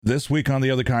This week on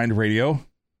The Other Kind Radio,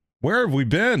 where have we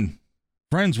been?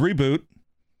 Friends reboot,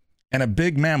 and a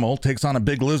big mammal takes on a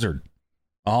big lizard.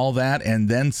 All that and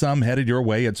then some headed your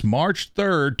way. It's March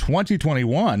 3rd,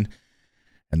 2021,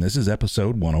 and this is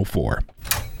episode 104.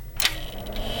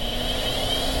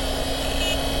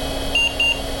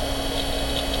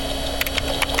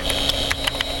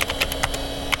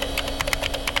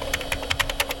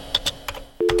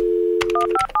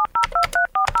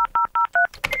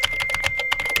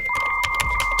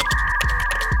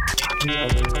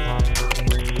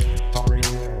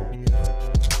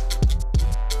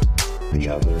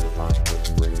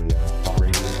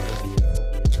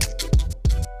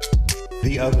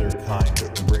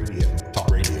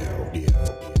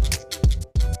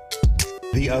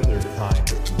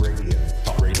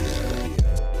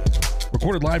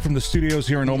 Recorded live from the studios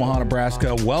here in Omaha,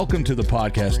 Nebraska. Welcome to the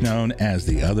podcast known as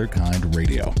The Other Kind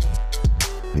Radio.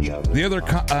 The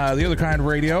Other Kind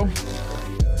Radio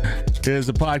is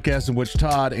a podcast in which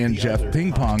Todd and Jeff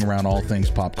ping pong around all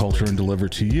things pop culture and deliver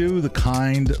to you, the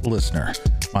kind listener.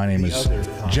 My name is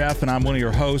Jeff, and I'm one of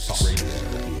your hosts.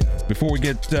 Before we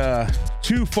get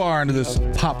too far into this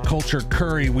pop culture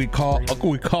curry, we call.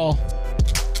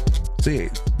 See,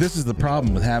 this is the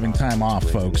problem with having time off,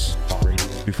 folks.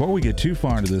 Before we get too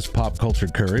far into this pop culture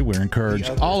curry, we encourage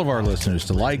all of our listeners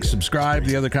to like, subscribe to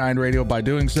The Other Kind Radio. By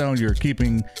doing so, you're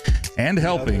keeping and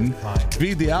helping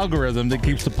feed the algorithm that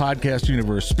keeps the podcast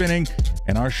universe spinning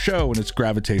and our show and its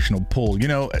gravitational pull. You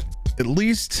know, at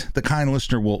least the kind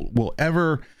listener will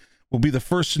be the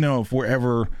first to know if we're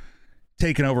ever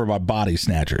taken over by body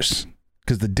snatchers.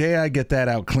 Because the day I get that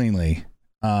out cleanly,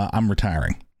 I'm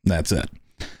retiring. That's it.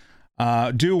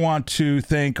 Do want to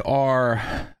thank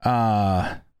our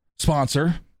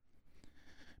sponsor.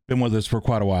 Been with us for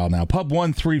quite a while now. Pub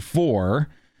 134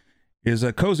 is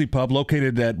a cozy pub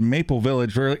located at Maple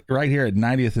Village, right here at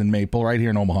 90th and Maple, right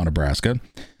here in Omaha, Nebraska.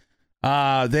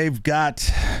 They've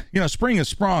got, spring is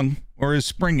sprung, or is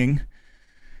springing,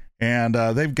 and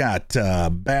they've got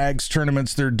bags,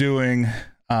 tournaments they're doing,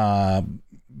 a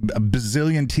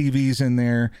bazillion TVs in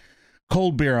there,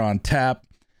 cold beer on tap.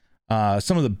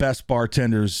 Some of the best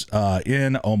bartenders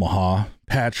in Omaha,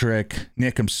 Patrick,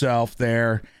 Nick himself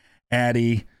there,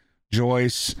 Addie,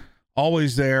 Joyce,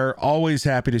 always there, always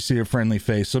happy to see a friendly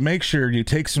face. So make sure you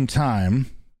take some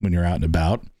time when you're out and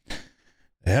about.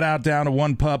 Head out down to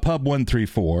Pub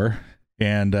 134,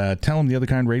 and tell them The Other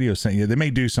Kind Radio sent you. They may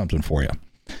do something for you.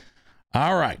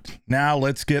 All right, now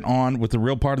let's get on with the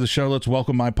real part of the show. Let's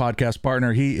welcome my podcast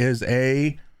partner. He is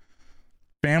a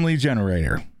family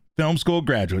generator, film school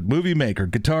graduate, movie maker,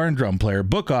 guitar and drum player,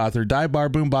 book author, dive bar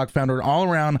boombox founder, and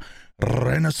all-around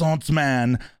Renaissance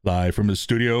man, live from his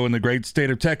studio in the great state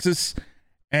of Texas,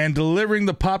 and delivering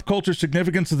the pop culture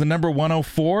significance of the number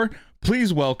 104.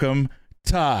 Please welcome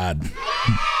Todd.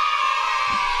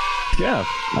 Yeah,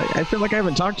 I feel like I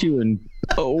haven't talked to you in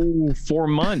 4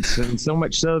 months, and so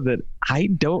much so that I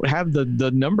don't have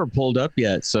the number pulled up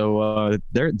yet. So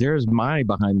there's my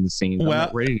behind the scenes. Well, I'm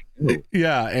not ready to go.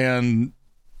 Yeah, and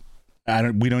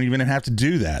we don't even have to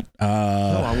do that. No,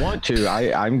 I want to.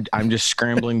 I'm just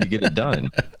scrambling to get it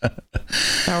done.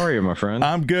 How are you, my friend?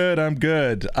 I'm good.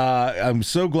 I'm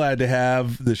so glad to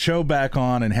have the show back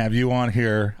on and have you on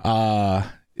here.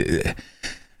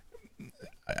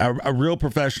 A real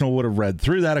professional would have read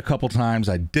through that a couple times.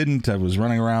 I didn't. I was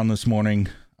running around this morning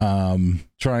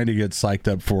trying to get psyched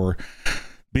up for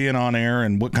being on air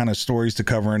and what kind of stories to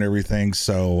cover and everything.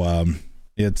 So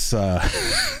it's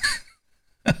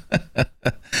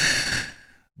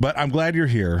but I'm glad you're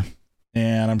here,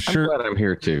 and I'm glad I'm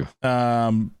here too.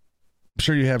 I'm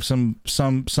sure you have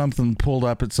something pulled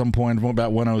up at some point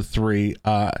about 103.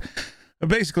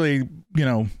 Basically,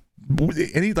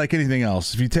 like anything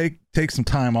else, if you take some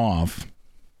time off,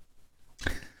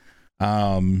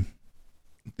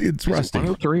 it's rusty.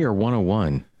 103 or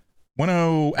 101?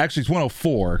 Actually, it's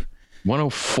 104.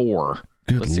 104.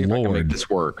 Good Let's see if I can make this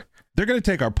work. They're going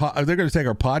to take our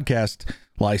podcast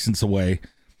license away.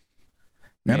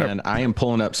 Man, I am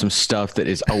pulling up some stuff that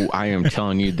is. I am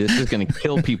telling you, this is going to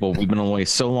kill people. We've been away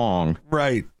so long.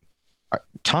 Right.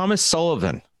 Thomas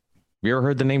Sullivan. Have you ever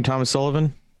heard the name Thomas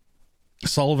Sullivan?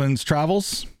 Sullivan's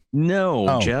Travels?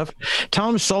 No, Jeff.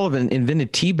 Thomas Sullivan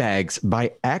invented tea bags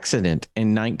by accident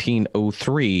in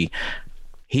 1903.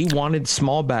 He wanted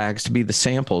small bags to be the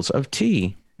samples of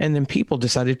tea, and then people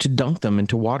decided to dunk them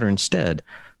into water instead.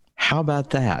 How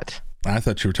about that? I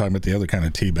thought you were talking about the other kind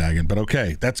of tea bagging, but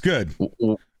okay, that's good.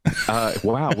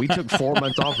 Wow, we took 4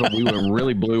 months off, but we went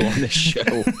really blue on this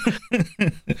show.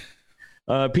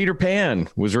 Peter Pan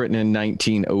was written in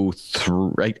 1903,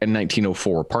 right, in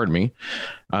 1904. Pardon me.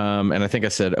 And I think I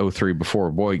said '03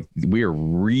 before. Boy, we are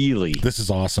really. This is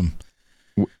awesome.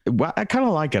 Well, I kind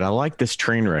of like it. I like this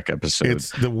train wreck episode.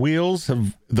 It's the wheels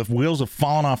have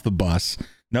fallen off the bus.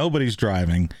 Nobody's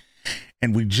driving,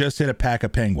 and we just hit a pack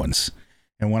of penguins.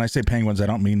 And when I say penguins, I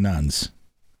don't mean nuns.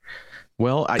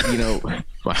 Well,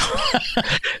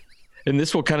 and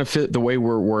this will kind of fit the way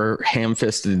we're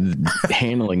ham-fisted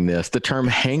handling this. The term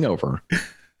hangover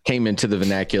came into the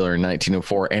vernacular in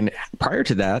 1904. And prior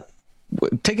to that,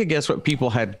 take a guess what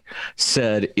people had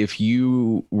said if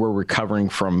you were recovering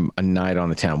from a night on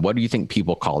the town. What do you think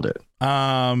people called it?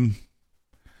 My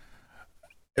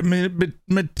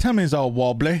tummy's all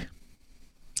wobbly.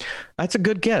 That's a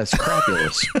good guess.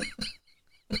 Crapulous.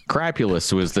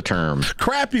 Crapulous was the term.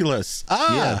 Crapulous.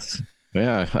 Yes.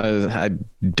 Yeah. I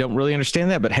don't really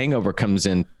understand that, but hangover comes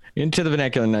into the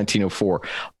vernacular in 1904.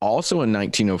 Also in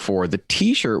 1904, the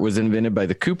T-shirt was invented by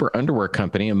the Cooper Underwear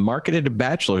Company and marketed to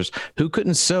bachelors who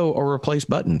couldn't sew or replace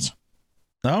buttons.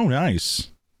 Oh,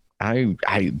 nice. I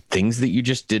things that you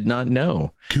just did not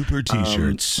know. Cooper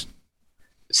T-shirts.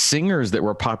 Singers that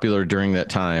were popular during that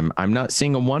time. I'm not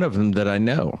seeing a one of them that I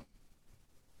know.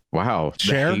 Wow.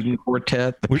 Cher? The Hayden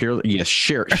Quartet, yes,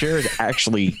 Cher. Cher is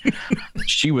actually,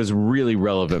 she was really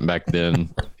relevant back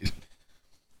then.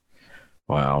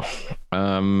 Wow.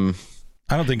 I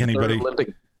don't think anybody.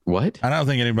 What? I don't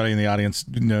think anybody in the audience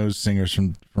knows singers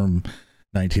from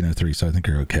 1903, so I think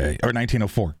you're okay. Or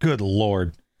 1904. Good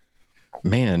Lord.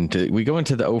 Man, did we go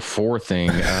into the 04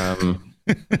 thing?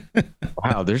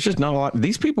 Wow, there's just not a lot.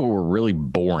 These people were really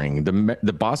boring.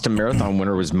 The Boston Marathon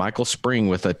winner was Michael Spring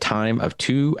with a time of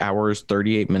 2 hours,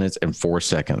 38 minutes, and 4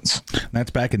 seconds.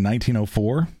 That's back in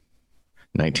 1904?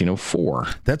 1904.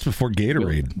 That's before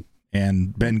Gatorade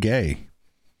and Ben Gay.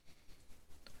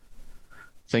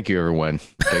 Thank you, everyone.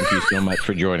 Thank you so much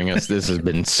for joining us. This has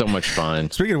been so much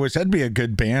fun. Speaking of which, that'd be a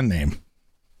good band name.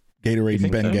 Gatorade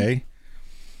and Ben Gay.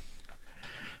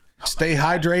 Stay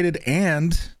hydrated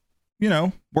and,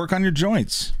 work on your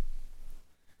joints.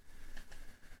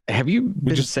 Have you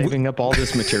been saving up all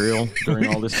this material during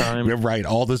all this time? You're right.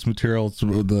 All this material,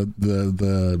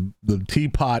 the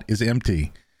teapot is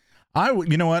empty. I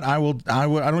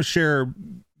don't share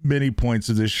many points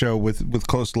of this show with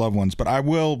close loved ones, but I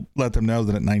will let them know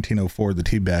that in 1904 the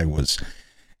tea bag was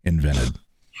invented.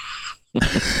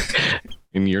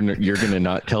 And you're going to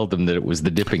not tell them that it was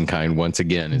the dipping kind once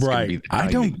again. It's right. Be the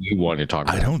kind that you want to talk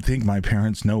about. I don't think my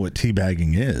parents know what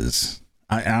teabagging is.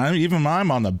 I'm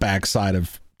on the backside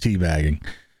of teabagging.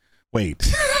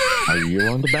 Wait. Are you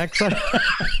on the backside?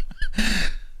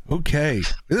 Okay.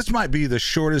 This might be the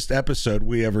shortest episode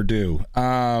we ever do.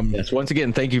 Yes. Once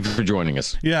again, thank you for joining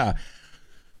us. Yeah.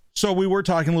 So we were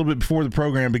talking a little bit before the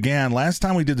program began. Last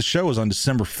time we did the show was on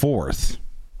December 4th.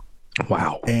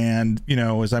 Wow. And,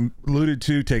 as I alluded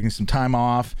to, taking some time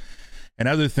off and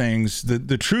other things,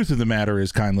 the truth of the matter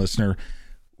is, kind listener,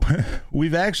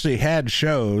 we've actually had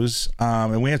shows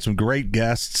and we had some great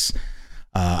guests.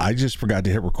 I just forgot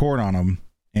to hit record on them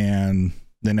and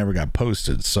they never got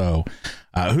posted. So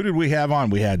who did we have on?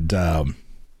 We had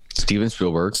Steven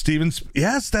Spielberg.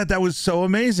 Yes, that was so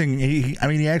amazing. He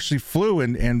actually flew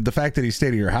and the fact that he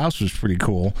stayed at your house was pretty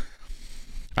cool.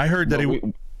 I heard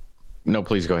that No,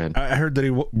 please go ahead. I heard that he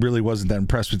really wasn't that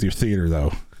impressed with your theater,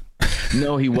 though.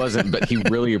 No, he wasn't, but he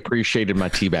really appreciated my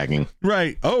teabagging.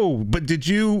 Right. Oh, but did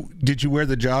you wear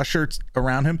the jaw shirts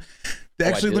around him?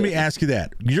 Actually, let me ask you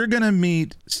that. You're going to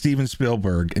meet Steven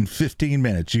Spielberg in 15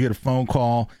 minutes. You get a phone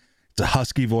call. It's a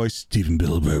husky voice. Steven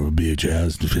Spielberg will be at your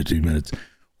house in 15 minutes.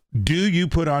 Do you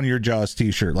put on your Jaws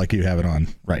t-shirt like you have it on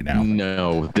right now?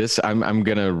 No, I'm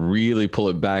going to really pull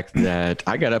it back that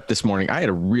I got up this morning. I had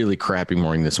a really crappy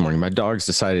morning this morning. My dogs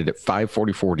decided at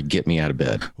 5:44 to get me out of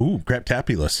bed. Ooh,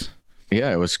 craptapulous.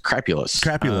 Yeah, it was crapulous.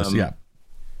 Crapulous, yeah.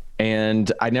 And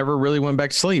I never really went back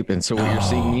to sleep. And so what you're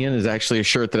seeing me in is actually a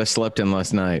shirt that I slept in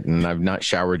last night and I've not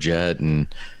showered yet. And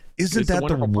isn't that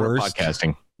the worst?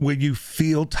 Podcasting. When you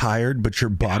feel tired, but your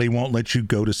body won't let you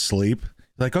go to sleep.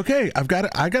 Like, okay, I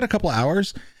got a couple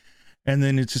hours, and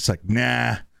then it's just like,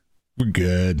 nah, we're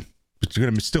good. But you're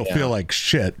gonna still feel like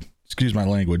shit. Excuse my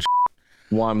language.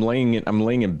 Well, I'm laying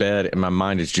in bed, and my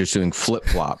mind is just doing flip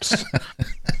flops.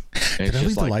 Did I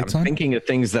leave the lights on? Thinking of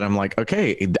things that I'm like,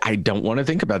 okay, I don't want to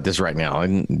think about this right now.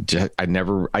 And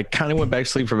I kind of went back to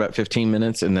sleep for about 15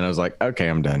 minutes, and then I was like, okay,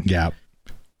 I'm done. Yeah.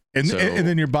 And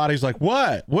then your body's like,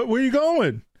 what? Where are you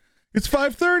going? It's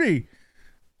 5:30.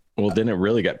 Well, then it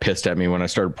really got pissed at me when I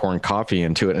started pouring coffee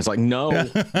into it. It's like, no.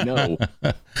 You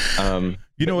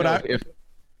know what?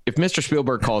 If Mr.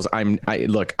 Spielberg calls,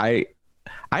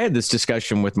 I had this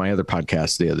discussion with my other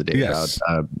podcast the other day Yes.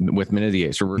 about with Men of the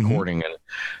Apes. We're recording, and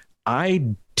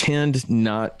I tend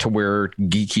not to wear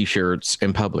geeky shirts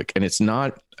in public, and it's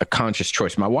not a conscious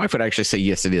choice. My wife would actually say,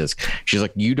 yes, it is. She's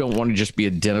like, you don't want to just be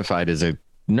identified as a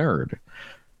nerd.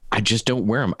 I just don't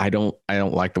wear them. I don't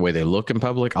like the way they look in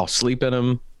public. I'll sleep in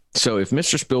them. So if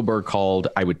Mr. Spielberg called,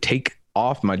 I would take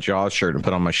off my Jaws shirt and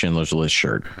put on my Schindler's List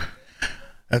shirt.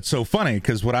 That's so funny,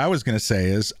 because what I was going to say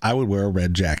is I would wear a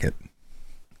red jacket.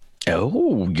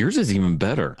 Oh, yours is even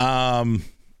better.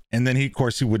 And then of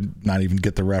course, he would not even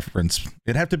get the reference.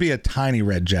 It'd have to be a tiny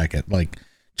red jacket, like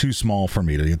too small for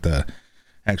me to get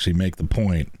actually make the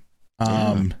point.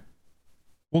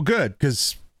 Well, good,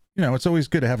 because it's always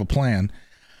good to have a plan.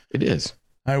 It is.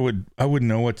 I wouldn't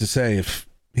know what to say if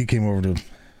he came over to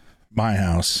my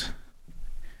house.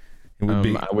 It would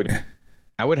be.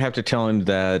 I would have to tell him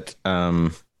that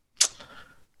The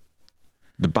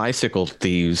Bicycle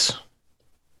Thieves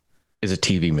is a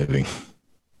TV movie.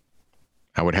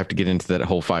 I would have to get into that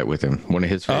whole fight with him. One of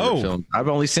his favorite films. I've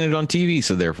only seen it on TV,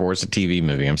 so therefore it's a TV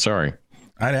movie. I'm sorry.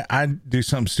 I'd do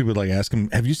something stupid like ask him,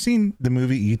 have you seen the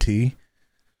movie E.T.?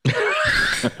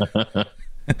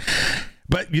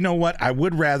 But you know what? I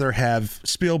would rather have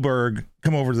Spielberg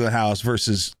come over to the house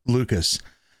versus Lucas.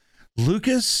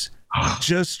 Lucas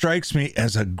just strikes me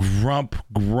as a grump.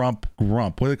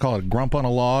 What do they call it? Grump on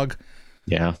a log?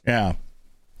 Yeah. Yeah.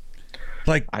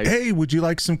 Like, hey, would you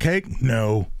like some cake?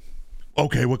 No.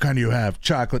 Okay, what kind do you have?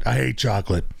 Chocolate. I hate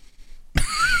chocolate.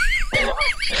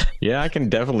 Yeah, I can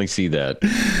definitely see that.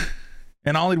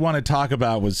 And all he'd want to talk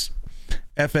about was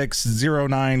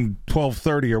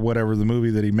FX091230 or whatever, the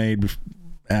movie that he made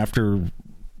after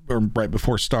or right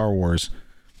before Star Wars.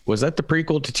 Was that the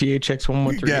prequel to THX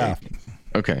 1138? Yeah.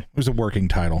 Okay. It was a working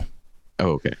title.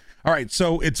 Oh, okay. All right,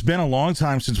 so it's been a long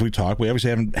time since we talked. We obviously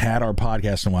haven't had our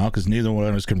podcast in a while because neither one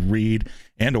of us can read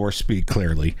and or speak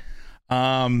clearly.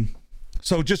 So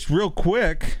just real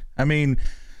quick, I mean,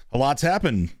 a lot's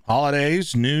happened.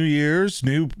 Holidays, New Year's,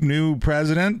 new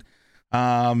president.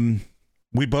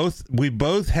 We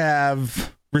both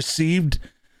have received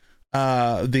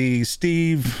the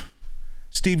Steve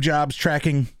Jobs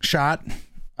tracking shot.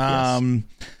 Yes.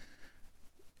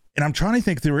 And I'm trying to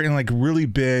think, they were in like really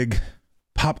big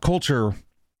pop culture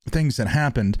things that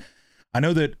happened. I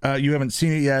know that you haven't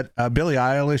seen it yet. Billie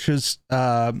Eilish's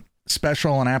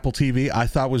special on Apple TV I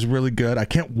thought was really good. I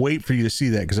can't wait for you to see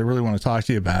that because I really want to talk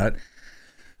to you about it.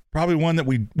 Probably one that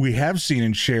we have seen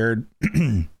and shared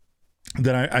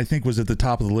that I think was at the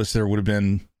top of the list there would have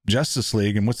been Justice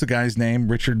League. And what's the guy's name?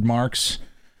 Richard Marx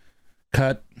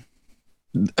cut?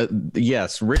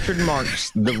 Yes,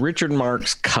 the Richard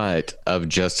Marx cut of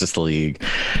Justice League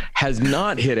has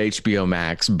not hit HBO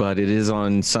Max, but it is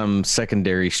on some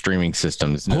secondary streaming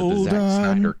systems. Hold the Zack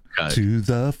Snyder cut to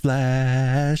the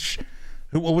Flash.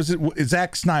 What was it?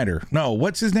 Zack Snyder? No,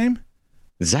 what's his name?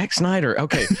 Zack Snyder.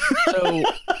 Okay, so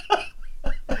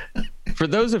for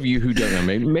those of you who don't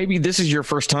know, maybe this is your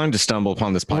first time to stumble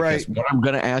upon this podcast. Right. What I'm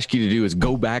going to ask you to do is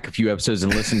go back a few episodes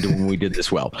and listen to when we did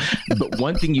this well. But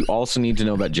one thing you also need to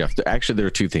know about Jeff, actually, there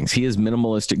are two things. He is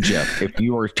minimalistic Jeff. If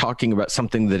you are talking about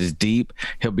something that is deep,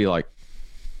 he'll be like,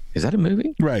 is that a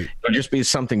movie? Right. It'll just be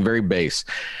something very base.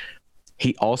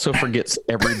 He also forgets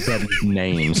everybody's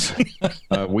names.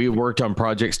 We worked on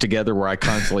projects together where I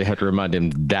constantly had to remind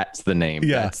him that's the name.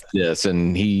 Yeah. That's this.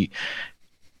 And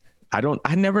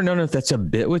I never known if that's a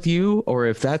bit with you or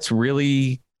if that's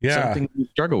really something you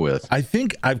struggle with. I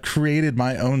think I've created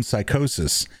my own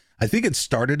psychosis. I think it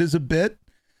started as a bit,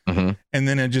 and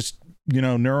then it just,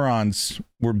 neurons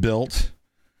were built,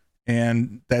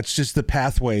 and that's just the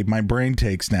pathway my brain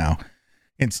takes now.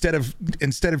 Instead of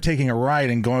taking a ride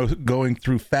and going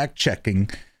through fact checking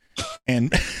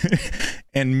and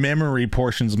and memory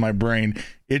portions of my brain,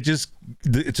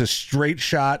 it's a straight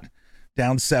shot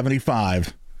down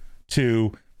 75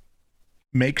 to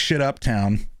make shit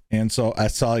uptown. And so I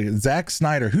saw Zack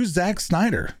Snyder. Who's Zack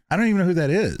Snyder? I don't even know who that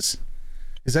is.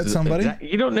 Is that somebody?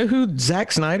 You don't know who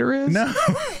Zack Snyder is? No.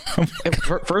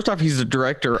 First off, he's the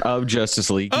director of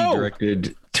Justice League. He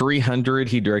directed 300.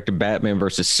 He directed Batman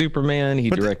versus Superman.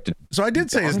 So I did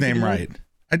say his name right.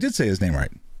 I did say his name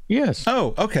right. Yes.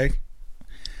 Oh, okay.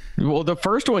 Well, the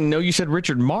first one, no, you said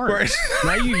Richard Marx. Right.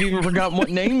 Now you've even forgotten what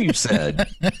name you said.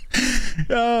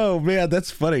 Oh man,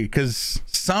 that's funny because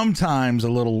sometimes a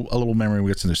little memory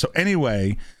gets in there. So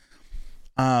anyway,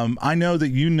 I know that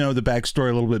you know the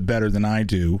backstory a little bit better than I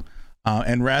do,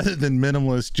 and rather than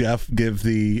minimalist Jeff give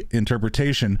the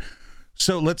interpretation,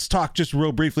 so let's talk just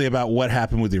real briefly about what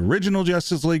happened with the original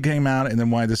Justice League came out, and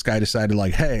then why this guy decided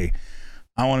like, hey,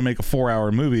 I want to make a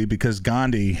 4-hour movie because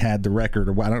Gandhi had the record,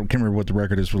 or can't remember what the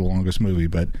record is for the longest movie,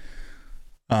 but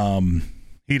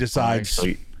he decides.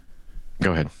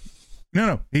 Go ahead.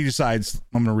 No, he decides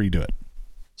I'm going to redo it.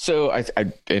 So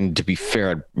and to be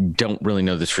fair, I don't really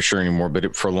know this for sure anymore,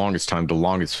 but for the longest time, the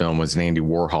longest film was an Andy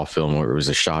Warhol film where it was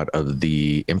a shot of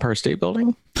the Empire State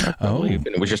Building. And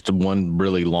it was just one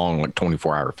really long, like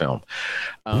 24-hour film.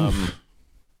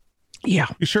 Yeah.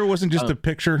 You sure it wasn't just a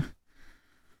picture?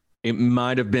 It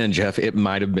might have been, Jeff. It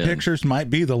might have been. Pictures might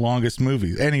be the longest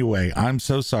movie. Anyway, I'm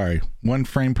so sorry. 1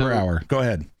 frame per hour. Go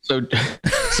ahead. So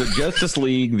Justice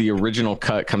League, the original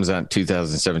cut, comes out in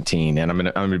 2017, and I'm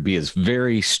gonna be as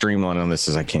very streamlined on this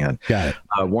as I can. Got it.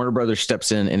 Warner Brothers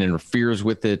steps in and interferes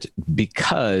with it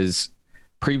because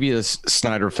previous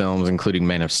Snyder films, including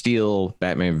Man of Steel,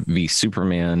 Batman v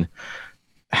Superman,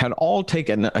 had all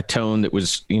taken a tone that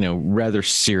was, rather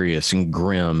serious and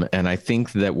grim. And I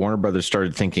think that Warner Brothers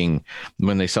started thinking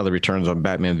when they saw the returns on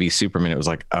Batman v Superman, it was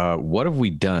like, what have we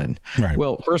done? Right.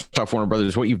 Well, first off, Warner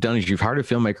Brothers, what you've done is you've hired a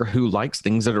filmmaker who likes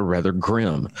things that are rather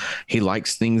grim. He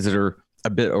likes things that are a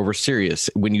bit over serious.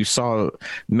 When you saw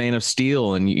Man of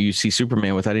Steel and you see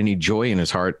Superman without any joy in his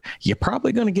heart, you're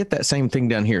probably going to get that same thing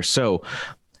down here. So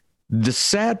the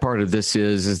sad part of this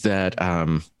is that,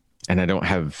 and I don't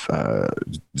have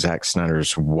Zack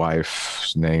Snyder's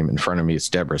wife's name in front of me. It's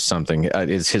Deborah something.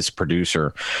 Is his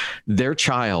producer. Their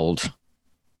daughter,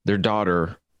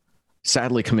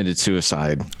 sadly committed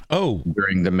suicide.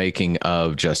 During the making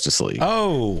of Justice League.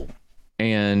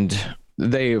 And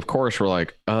they, of course, were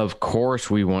like, of course,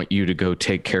 we want you to go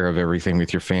take care of everything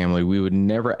with your family. We would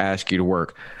never ask you to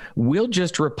work. We'll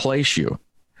just replace you.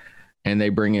 And they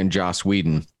bring in Joss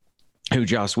Whedon.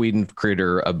 Joss Whedon,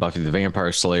 creator of Buffy the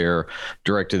Vampire Slayer,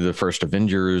 directed the first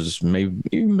Avengers, maybe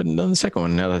even done the second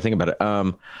one now that I think about it,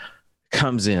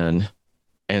 comes in.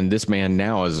 And this man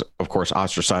now is, of course,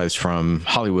 ostracized from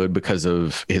Hollywood because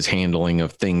of his handling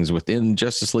of things within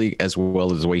Justice League, as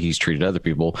well as the way he's treated other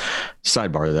people.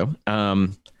 Sidebar, though.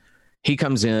 He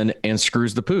comes in and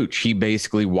screws the pooch. He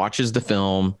basically watches the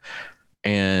film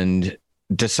and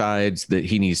decides that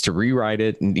he needs to rewrite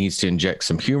it and needs to inject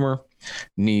some humor,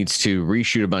 needs to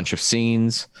reshoot a bunch of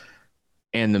scenes.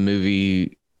 And the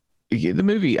movie,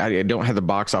 I don't have the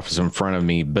box office in front of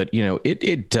me, but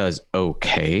it does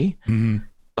okay. Mm-hmm.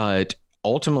 But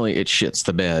ultimately it shits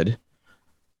the bed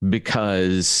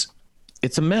because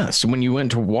it's a mess. When you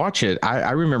went to watch it,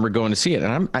 I remember going to see it,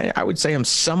 and I would say I'm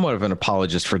somewhat of an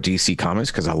apologist for DC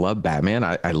Comics because I love Batman.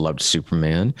 I loved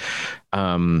Superman.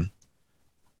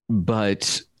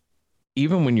 But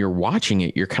even when you're watching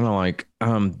it, you're kind of like,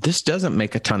 this doesn't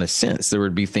make a ton of sense. There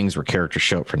would be things where characters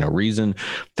show up for no reason.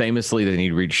 Famously, they need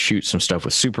to reshoot some stuff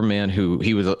with Superman,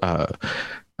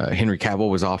 Henry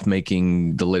Cavill was off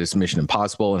making the latest Mission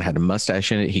Impossible and had a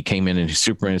mustache in it. He came in his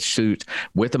Superman suit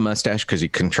with a mustache because he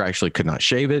contractually could not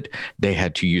shave it. They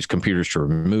had to use computers to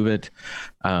remove it.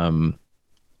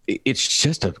 It's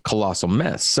just a colossal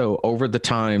mess. So over the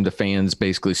time, the fans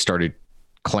basically started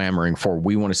clamoring for,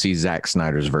 we want to see Zack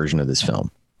Snyder's version of this film.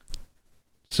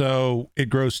 So it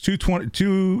grossed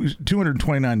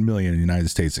 $229 million in the United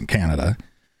States and Canada,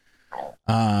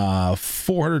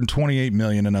 428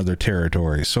 million in other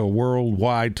territories. So a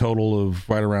worldwide total of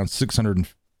right around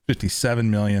 657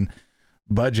 million.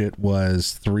 Budget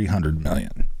was 300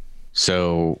 million.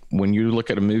 So when you look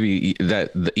at a movie,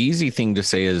 that the easy thing to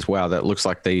say is, wow, that looks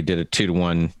like they did a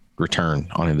 2-to-1 return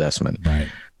on investment. Right.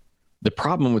 The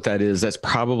problem with that is that's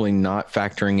probably not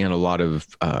factoring in a lot of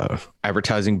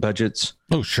advertising budgets.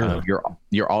 Oh, sure.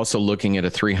 You're also looking at a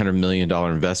 $300 million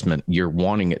investment. You're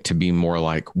wanting it to be more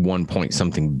like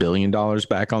 $1 billion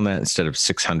back on that instead of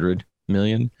 600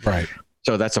 million. Right.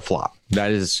 So that's a flop.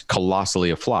 That is colossally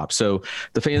a flop. So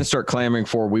the fans start clamoring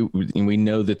for, we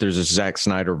know that there's a Zack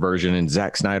Snyder version, and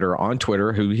Zack Snyder on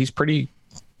Twitter, who he's pretty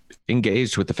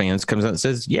engaged with the fans, comes out and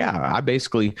says, yeah,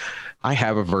 I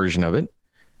have a version of it.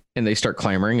 And they start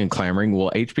clamoring.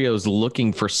 Well, HBO is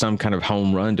looking for some kind of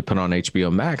home run to put on HBO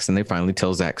Max. And they finally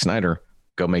tell Zack Snyder,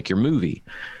 go make your movie.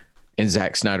 And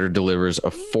Zack Snyder delivers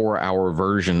a 4-hour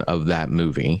version of that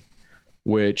movie,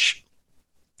 which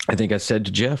I think I said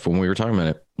to Jeff when we were talking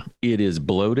about it, it is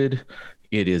bloated.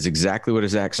 It is exactly what a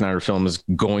Zack Snyder film is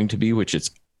going to be, which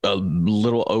is a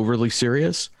little overly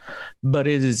serious, but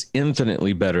it is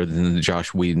infinitely better than the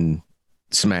Joss Whedon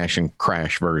smash and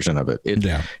crash version of it. It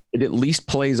at least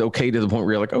plays okay to the point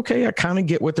where you're like, okay, I kind of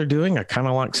get what they're doing. I kind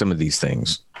of like some of these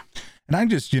things. And I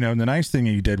just, the nice thing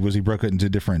he did was he broke it into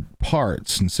different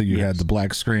parts. And so you had the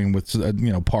black screen with,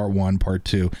 part 1, part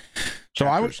 2.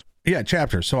 So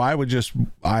chapters. So I would just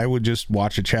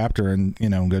watch a chapter and,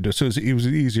 go to, so it was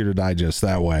easier to digest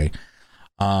that way.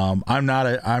 I'm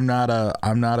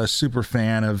not a super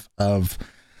fan of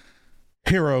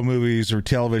hero movies or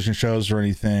television shows or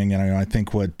anything. And I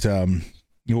think what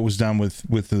was done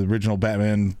with the original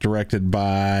Batman, directed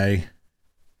by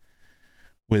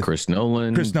Chris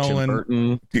Nolan, Tim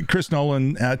Burton.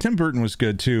 Tim Burton was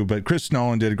good too, but Chris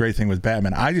Nolan did a great thing with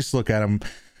Batman. I just look at him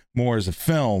more as a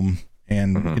film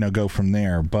and go from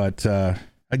there. But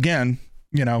again,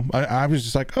 I was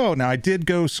just like, oh, now I did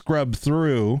go scrub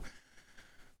through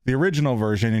the original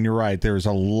version, and you're right, there's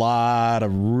a lot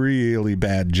of really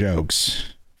bad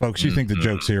jokes. Folks, you think the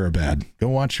jokes here are bad, go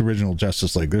watch the original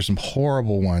Justice League. There's some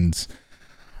horrible ones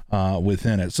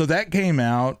within it. So that came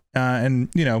out and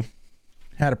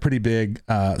had a pretty big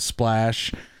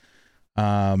splash.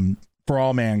 For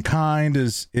All Mankind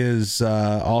is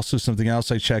also something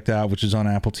else I checked out, which is on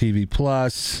Apple TV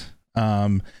Plus,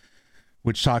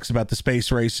 which talks about the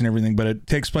space race and everything, but it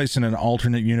takes place in an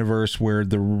alternate universe where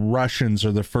the Russians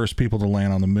are the first people to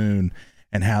land on the moon,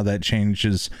 and how that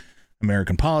changes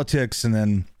American politics, and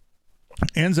then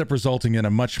ends up resulting in a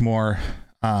much more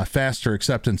faster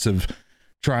acceptance of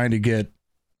trying to get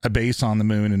a base on the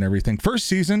moon and everything. First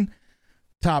season,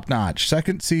 top notch.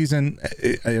 Second season,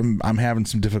 I'm having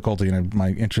some difficulty, and my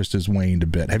interest has waned a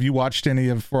bit. Have you watched any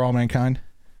of For All Mankind?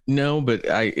 No, but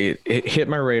it hit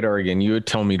my radar again. You would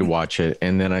tell me to watch it,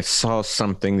 and then I saw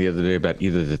something the other day about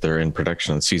either that they're in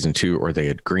production on season 2 or they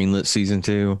had greenlit season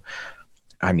 2.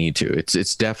 I need to.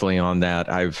 It's definitely on that.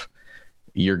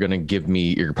 You're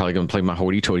probably gonna play my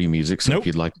hoity-toity music. So nope, if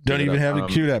you'd like, don't even have it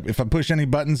queued up. If I push any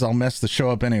buttons, I'll mess the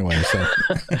show up anyway.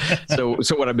 So,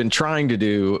 so what I've been trying to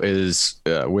do is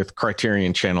with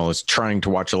Criterion Channel is trying to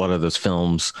watch a lot of those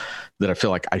films that I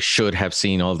feel like I should have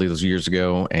seen all those years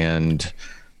ago, and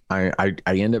I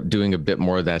end up doing a bit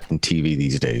more of that than TV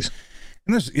these days.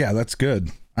 And that's good.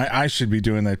 I should be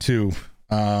doing that too.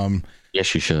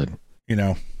 Yes, you should.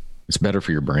 It's better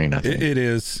for your brain, I think. It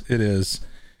is.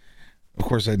 Of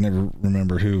course, I'd never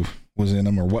remember who was in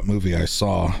them or what movie I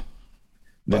saw.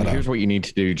 Then here's what you need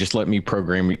to do. Just let me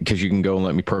program, because you can go and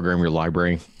let me program your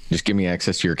library. Just give me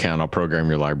access to your account. I'll program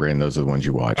your library, and those are the ones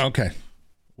you watch. Okay.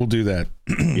 We'll do that.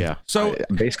 Yeah. So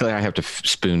basically, I have to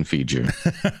spoon feed you.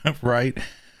 Right.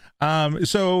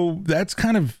 So that's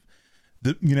kind of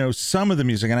some of the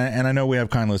music, and I know we have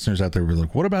kind listeners out there who are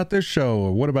like, what about this show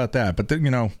or what about that? But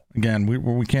again,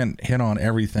 we can't hit on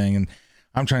everything, and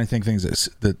I'm trying to think things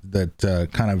that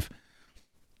kind of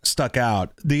stuck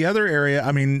out. The other area,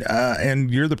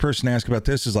 and you're the person to ask about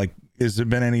this, is like, has there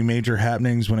been any major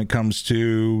happenings when it comes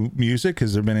to music?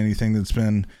 Has there been anything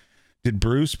did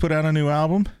Bruce put out a new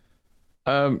album?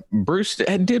 Bruce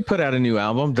did put out a new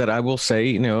album that I will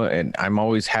say, and I'm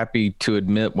always happy to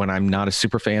admit when I'm not a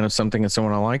super fan of something and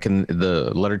someone I like, and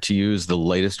the Letter to You is the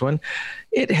latest one.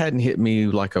 It hadn't hit me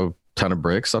like a ton of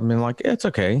bricks. I've been like, it's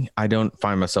okay. I don't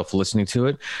find myself listening to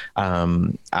it.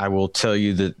 I will tell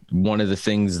you that one of the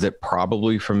things that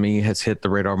probably for me has hit the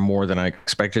radar more than I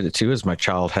expected it to is my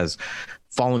child has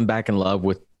fallen back in love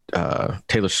with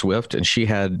Taylor Swift, and she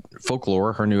had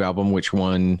Folklore, her new album, which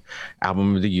won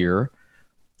Album of the Year.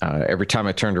 Every time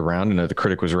I turned around, the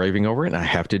critic was raving over it, and I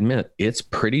have to admit, it's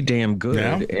pretty damn good.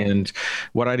 Yeah. And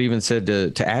what I'd even said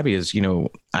to Abby is,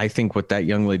 I think what that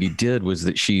young lady did was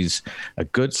that she's a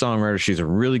good songwriter. She's a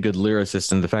really good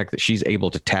lyricist, and the fact that she's able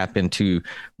to tap into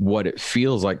what it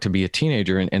feels like to be a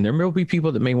teenager. And there will be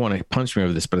people that may want to punch me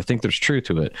over this, but I think there's truth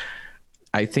to it.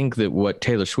 I think that what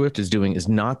Taylor Swift is doing is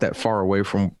not that far away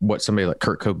from what somebody like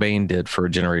Kurt Cobain did for a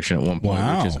generation at one point,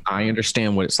 wow. Which is, I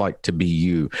understand what it's like to be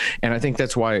you. And I think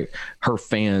that's why her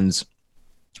fans,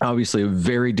 obviously a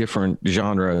very different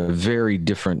genre, a very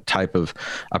different type of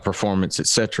a performance,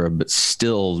 etc., but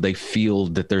still they feel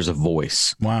that there's a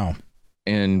voice. Wow.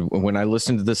 And when I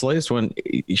listened to this latest one,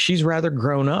 she's rather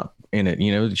grown up in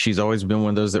it. She's always been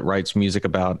one of those that writes music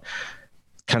about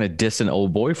kind of dissing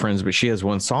old boyfriends, but she has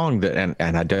one song that,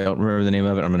 and I don't remember the name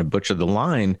of it. I'm going to butcher the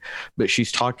line, but she's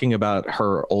talking about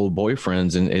her old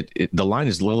boyfriends, and the line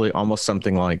is literally almost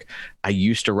something like, "I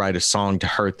used to write a song to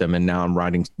hurt them, and now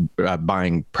I'm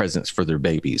buying presents for their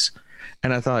babies."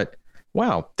 And I thought,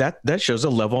 wow, that shows a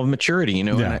level of maturity,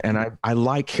 yeah. and I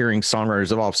like hearing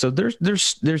songwriters evolve. So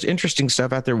there's interesting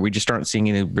stuff out there. We just aren't seeing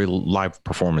any real live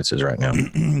performances right now.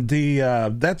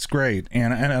 That's great,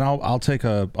 and I'll take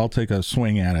a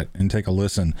swing at it and take a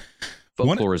listen.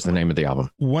 Folklore is the name of the album.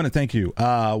 Thank you.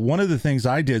 One of the things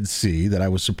I did see that I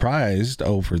was surprised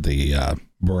over the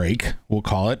break, we'll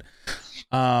call it,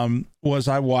 was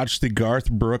I watched the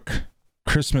Garth Brooks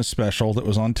Christmas special that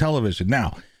was on television.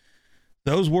 Now,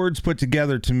 those words put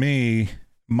together to me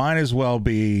might as well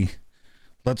be,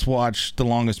 let's watch The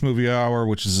Longest Movie Hour,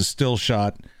 which is a still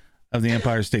shot of the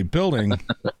Empire State Building.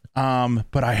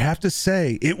 But I have to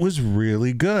say, it was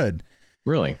really good.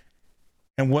 Really?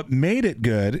 And what made it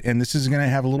good, and this is going to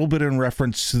have a little bit in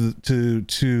reference to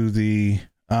the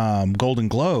Golden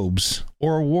Globes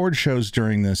or award shows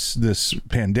during this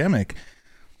pandemic,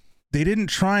 they didn't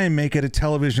try and make it a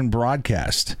television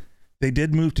broadcast. They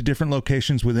did move to different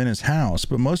locations within his house,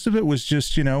 but most of it was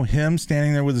just, him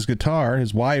standing there with his guitar,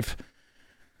 his wife.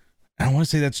 I want to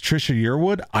say that's Trisha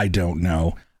Yearwood. I don't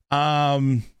know.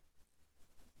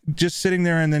 Just sitting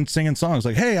there and then singing songs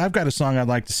like, hey, I've got a song I'd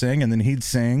like to sing. And then he'd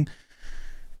sing.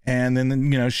 And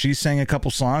then, she sang a couple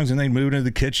songs and they moved into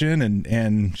the kitchen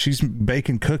and she's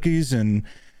baking cookies. And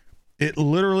it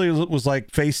literally was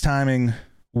like FaceTiming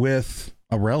with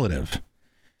a relative.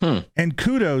 And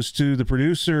kudos to the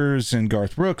producers and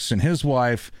Garth Brooks and his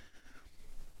wife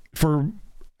for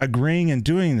agreeing and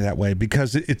doing it that way,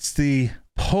 because it's the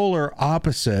polar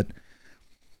opposite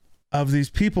of these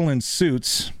people in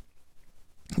suits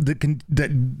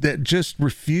that just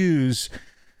refuse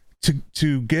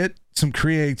to get some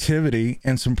creativity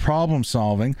and some problem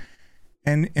solving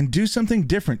and do something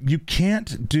different. You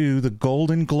can't do the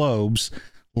Golden Globes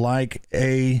like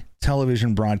a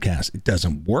television broadcast. It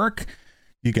doesn't work.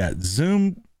 You got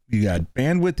Zoom, you got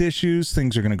bandwidth issues,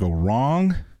 things are going to go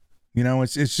wrong.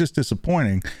 It's just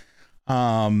disappointing.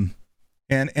 And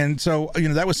so,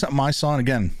 that was something I saw, and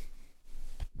again,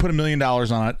 put $1 million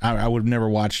on it. I would have never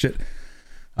watched it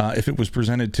if it was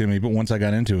presented to me, but once I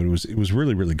got into it, it was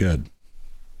really, really good.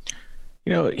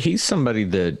 He's somebody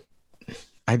that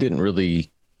I didn't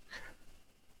really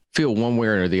feel one way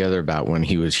or the other about when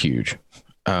he was huge.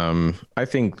 I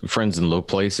think Friends in Low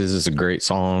Places is a great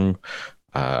song.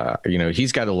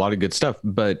 He's got a lot of good stuff,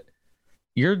 but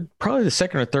you're probably the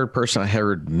second or third person I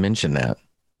heard mention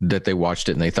that they watched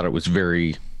it and they thought it was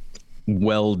very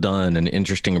well done, an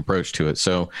interesting approach to it.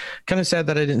 So kind of sad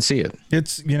that I didn't see it.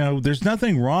 It's, there's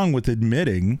nothing wrong with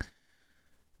admitting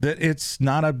that it's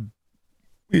not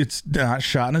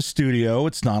shot in a studio.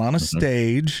 It's not on a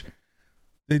stage.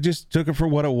 They just took it for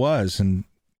what it was. And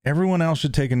everyone else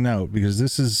should take a note, because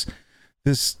it's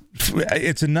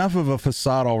enough of a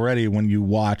facade already when you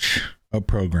watch a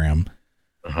program.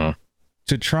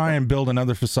 To try and build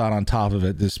another facade on top of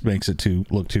it, this makes it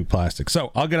look too plastic.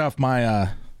 So I'll get off my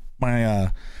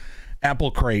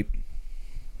Apple crate.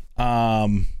 But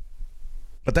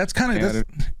that's kind of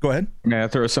go ahead. May I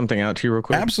throw something out to you real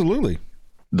quick? Absolutely.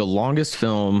 The longest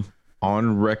film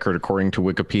on record, according to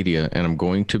Wikipedia, and I'm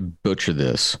going to butcher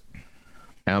this,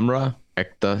 Amra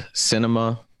Ekta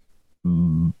Cinema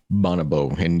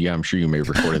Bonobo. And yeah, I'm sure you may have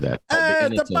recorded that.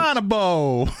 The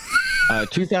Bonobo.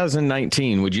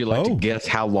 2019. Would you like to guess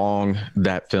how long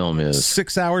that film is?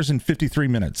 6 hours and 53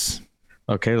 minutes.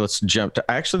 Okay, let's jump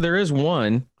to. Actually, there is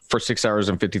one for 6 hours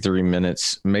and 53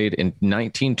 minutes made in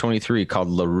 1923 called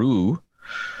La Rue.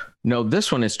 No,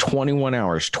 this one is 21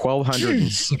 hours,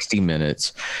 1,260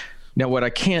 minutes. Now, what I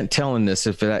can't tell in this,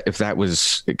 if that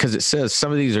was, because it says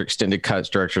some of these are extended cuts,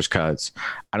 director's cuts.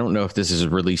 I don't know if this is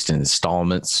released in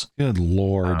installments. Good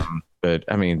Lord. But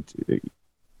I mean,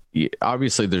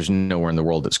 obviously there's nowhere in the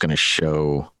world that's going to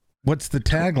show. What's the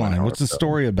tagline? What's the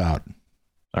story about?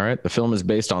 All right. The film is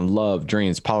based on love,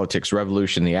 dreams, politics,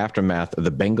 revolution, the aftermath of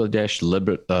the Bangladesh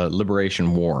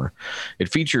Liberation War. It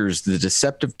features the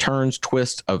deceptive turns,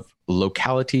 twists of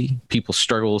locality, people's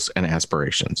struggles, and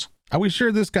aspirations. Are we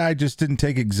sure this guy just didn't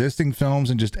take existing films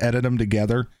and just edit them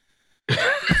together?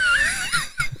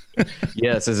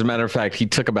 Yes. As a matter of fact, he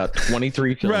took about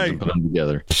 23 films and put them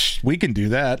together. We can do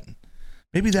that.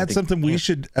 Maybe that's something we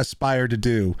should aspire to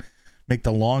do. Make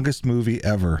the longest movie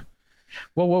ever.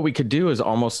 Well, what we could do is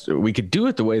we could do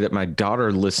it the way that my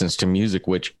daughter listens to music,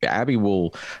 which Abby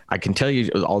I can tell you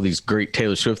all these great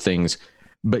Taylor Swift things,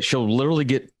 but she'll literally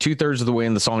get 2/3 of the way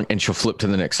in the song and she'll flip to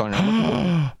the next song. I'm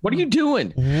like, what are you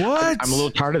doing? What? I'm a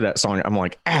little tired of that song. I'm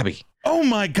like, Abby. Oh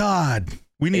my God.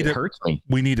 It hurts me.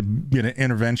 We need to get an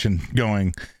intervention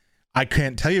going. I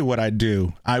can't tell you what I'd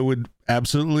do. I would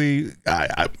absolutely,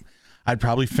 I'd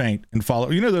probably faint and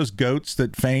fall. You know those goats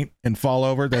that faint and fall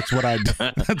over? That's what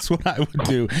that's what I would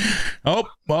do. Oh,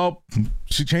 well,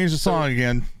 she changed the song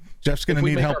again. Jeff's going to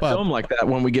need help up. Film like that,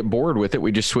 when we get bored with it,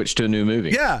 we just switch to a new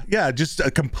movie. Yeah, just a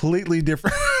completely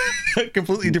different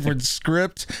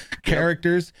script,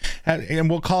 characters, and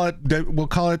we'll call it,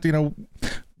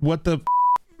 what the,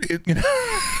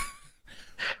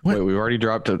 Wait, we've already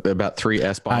dropped about 3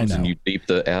 S bombs and you beep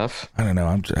the F. I don't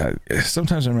know.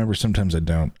 Sometimes I remember, sometimes I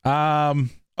don't.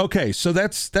 Okay, so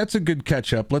that's a good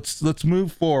catch up. Let's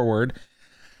move forward.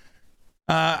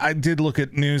 I did look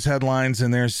at news headlines,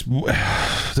 and there's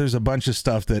a bunch of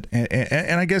stuff that,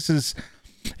 and I guess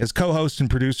as co-host and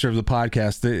producer of the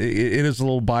podcast, it is a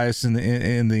little biased in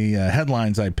the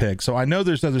headlines I pick. So I know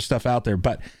there's other stuff out there,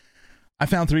 but I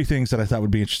found 3 things that I thought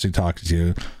would be interesting talking to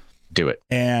you. Do it.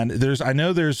 And I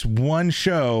know there's one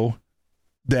show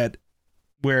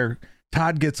where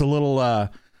Todd gets a little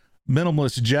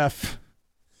minimalist Jeff.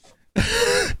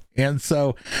 And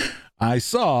so I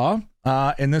saw,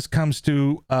 and this comes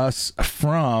to us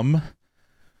from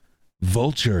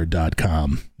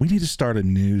vulture.com. We need to start a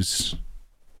news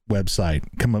website.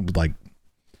 Come up with like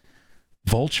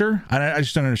Vulture? I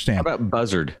just don't understand. How about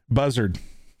Buzzard? Buzzard.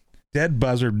 Dead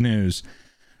Buzzard News.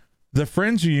 The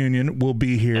Friends reunion will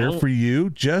be here for you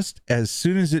just as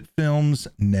soon as it films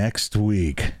next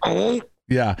week.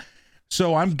 Yeah.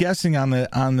 So I'm guessing on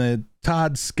the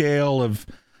Todd scale of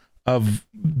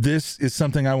this is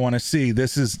something I want to see.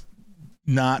 This is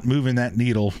not moving that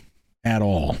needle at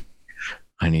all.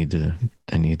 I need to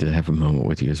have a moment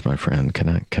with you as my friend.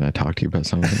 Can I talk to you about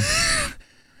something?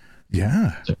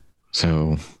 Yeah.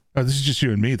 So this is just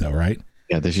you and me though, right?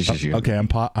 Yeah, this is just you. Okay,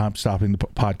 I'm stopping the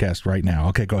podcast right now.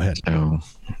 Okay, go ahead. So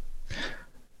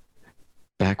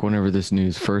back whenever this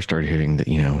news first started hitting that,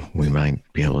 we might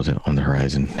be able to, on the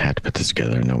horizon, had to put this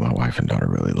together. I know my wife and daughter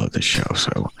really love this show,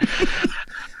 so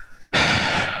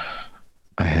I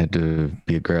had to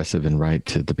be aggressive and write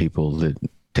to the people that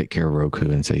take care of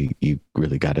Roku and say, you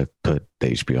really got to put the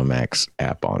HBO Max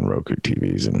app on Roku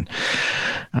TVs. And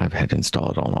I've had to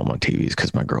install it on all my TVs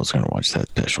because my girl's going to watch that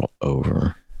special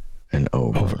over and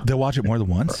over. They'll watch it more than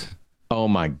once? Oh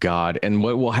my God. And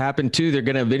what will happen too, they're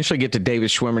going to eventually get to David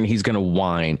Schwimmer and he's going to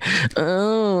whine.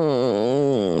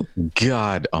 Oh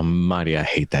God almighty. I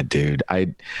hate that dude.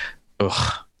 I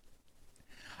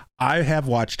have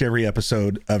watched every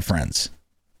episode of Friends.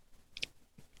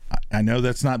 I know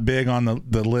that's not big on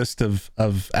the list of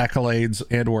accolades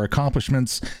and or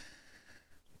accomplishments,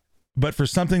 but for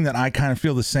something that I kind of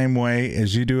feel the same way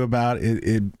as you do about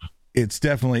it,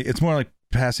 it's more like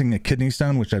passing a kidney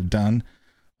stone, which I've done.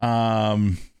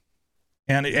 And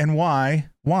why,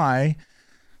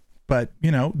 but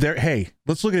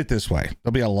let's look at it this way.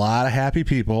 There'll be a lot of happy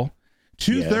people.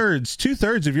 Two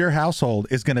thirds of your household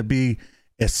is going to be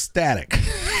ecstatic.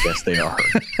 Yes, they are.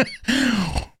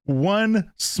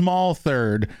 One small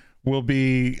third will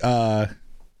be,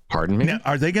 pardon me? Now,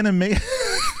 are they going to make,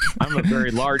 I'm a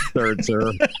very large third,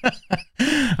 sir.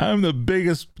 I'm the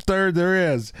biggest third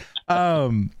there is.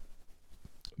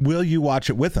 Will you watch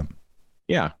it with them?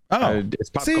 Yeah. It's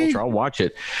pop culture. I'll watch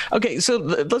it. Okay. So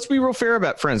let's be real fair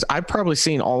about Friends. I've probably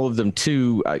seen all of them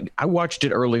too. I watched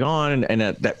it early on and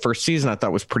at that first season I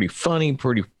thought was pretty funny,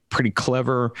 pretty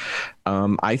clever.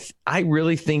 I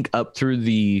really think up through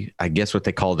I guess what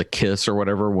they call the kiss or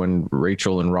whatever, when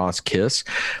Rachel and Ross kiss,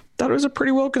 thought it was a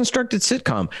pretty well constructed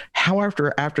sitcom.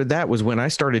 However, after that was when I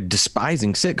started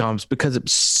despising sitcoms because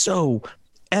it's so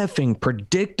effing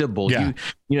predictable. Yeah.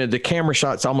 The camera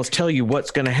shots almost tell you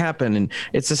what's going to happen. And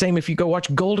it's the same if you go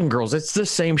watch Golden Girls, it's the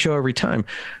same show every time.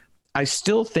 I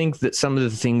still think that some of the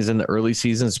things in the early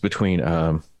seasons between,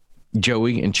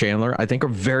 Joey and Chandler, I think are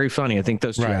very funny. I think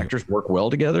those two actors work well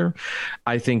together.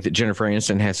 I think that Jennifer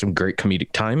Aniston has some great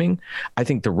comedic timing. I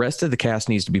think the rest of the cast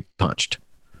needs to be punched.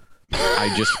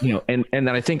 I just, and then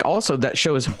I think also that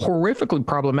show is horrifically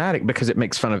problematic because it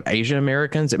makes fun of Asian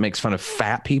Americans. It makes fun of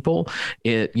fat people.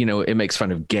 It makes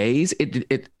fun of gays.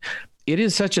 It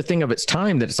is such a thing of its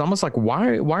time that it's almost like, why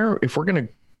are, if we're going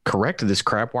to correct this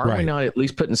crap, why are we not at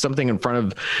least putting something in front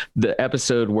of the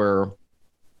episode where,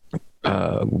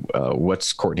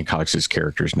 what's Courtney Cox's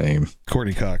character's name?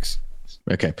 Courtney Cox.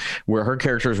 Okay. Where her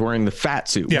character is wearing the fat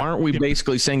suit. Yeah. Why aren't we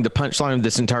basically saying the punchline of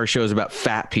this entire show is about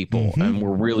fat people and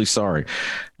we're really sorry?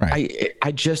 Right.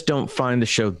 I just don't find the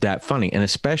show that funny. And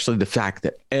especially the fact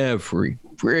that every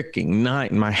freaking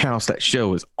night in my house, that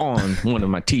show is on one of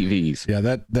my TVs.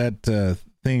 Yeah. That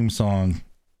theme song,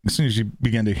 as soon as you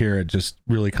begin to hear it, just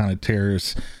really kind of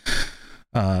tears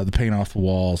the paint off the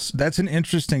walls. That's an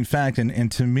interesting fact.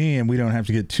 And to me, and we don't have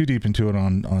to get too deep into it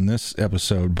on this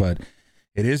episode, but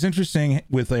it is interesting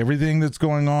with everything that's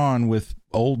going on with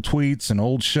old tweets and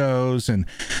old shows and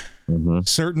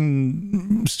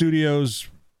certain studios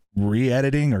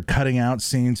re-editing or cutting out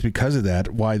scenes because of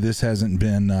that, why this hasn't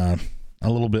been a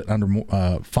little bit under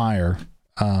fire.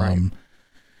 And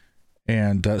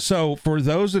so for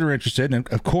those that are interested, and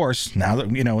of course, now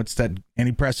that, it's that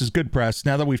any press is good press,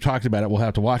 now that we've talked about it, we'll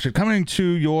have to watch it. Coming to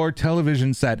your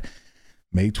television set,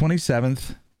 May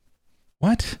 27th.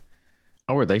 What?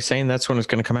 Oh, are they saying that's when it's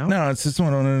going to come out? No, it's this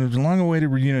one on a long-awaited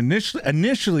reunion,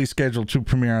 initially scheduled to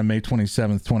premiere on May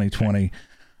 27th, 2020.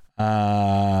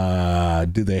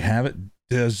 Do they have it?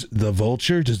 Does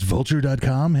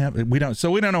Vulture.com have it? We don't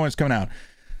know when it's coming out.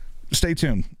 stay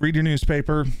tuned. Read your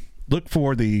newspaper. Look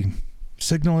for the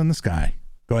signal in the sky.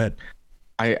 Go ahead.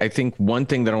 I think one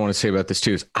thing that I want to say about this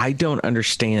too is I don't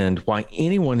understand why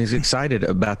anyone is excited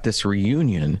about this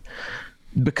reunion,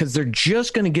 because they're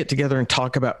just going to get together and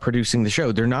talk about producing the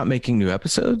show. They're not making new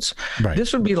episodes. Right.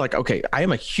 This would be like, okay, I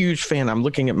am a huge fan. I'm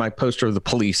looking at my poster of the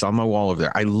Police on my wall over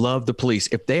there. I love the Police.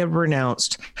 If they ever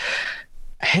announced,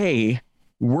 hey,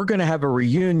 we're going to have a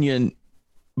reunion,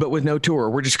 but with no tour,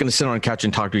 we're just going to sit on a couch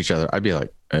and talk to each other, I'd be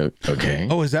like, okay.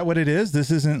 Oh, is that what it is?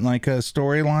 This isn't like a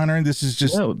storyliner. This is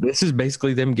just no. This is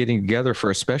basically them getting together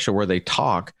for a special where they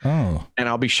talk. Oh, and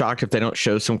I'll be shocked if they don't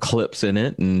show some clips in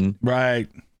it. And right.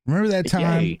 Remember that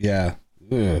time? Yay. Yeah.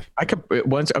 Ugh. I could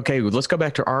once. Okay, let's go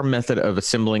back to our method of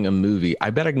assembling a movie. I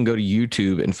bet I can go to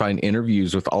YouTube and find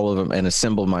interviews with all of them and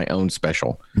assemble my own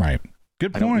special. Right.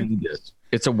 Good point.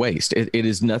 It's a waste. It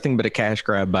is nothing but a cash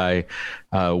grab by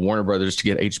Warner Brothers to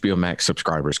get HBO Max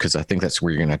subscribers, because I think that's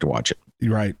where you're gonna have to watch it.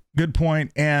 Right. Good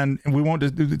point. And we won't.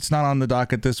 It's not on the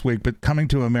docket this week, but Coming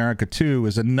to America 2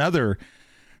 is another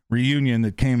reunion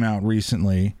that came out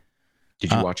recently.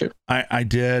 Did you watch it? I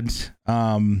did.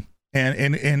 And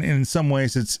in some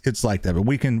ways it's like that, but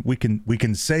we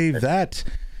can save that.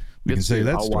 We can save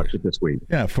that. I'll watch it this week.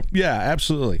 Yeah. Yeah,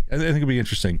 absolutely. I think it'll be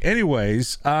interesting.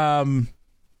 Anyways, $450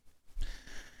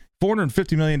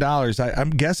 million. I'm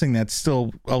guessing that's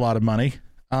still a lot of money.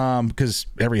 Because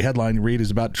every headline you read is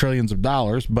about trillions of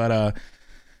dollars. But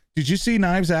did you see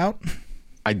Knives Out?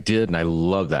 I did, and I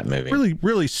love that movie. Really,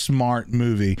 really smart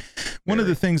movie. One of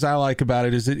the things I like about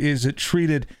it is it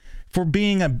treated, for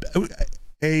being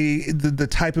the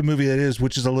type of movie that is,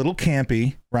 which is a little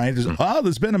campy, right?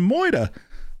 There's been a moida.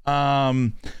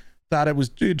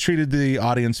 Thought it treated the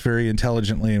audience very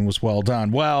intelligently and was well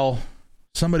done. Well,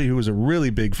 somebody who was a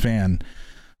really big fan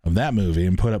of that movie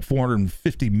and put up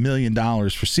 $450 million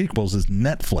for sequels is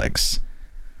Netflix.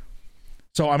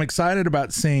 So I'm excited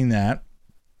about seeing that.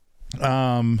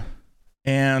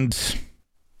 And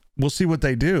we'll see what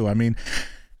they do. I mean,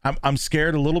 I'm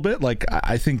scared a little bit. Like,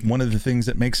 I think one of the things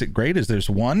that makes it great is there's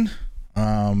one.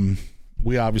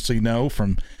 We obviously know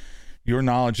from your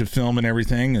knowledge of film and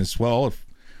everything is, well, if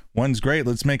one's great,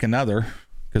 let's make another,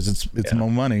 because it's more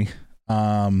money.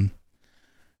 And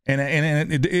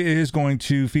it is going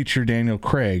to feature Daniel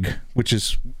Craig, which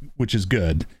is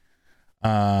good,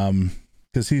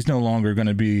 because he's no longer going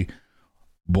to be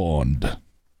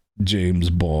James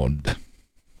Bond.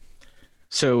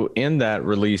 So in that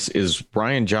release, is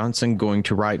Rian Johnson going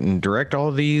to write and direct all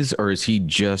of these, or is he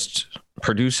just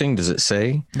producing? Does it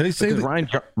say? They say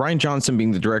that Rian Johnson,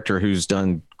 being the director who's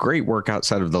done great work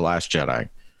outside of The Last Jedi.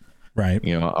 Right.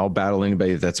 You know, I'll battle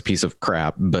anybody that's a piece of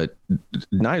crap, but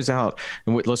Knives Out,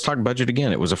 and let's talk budget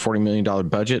again. It was a $40 million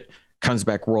budget, comes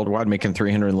back worldwide making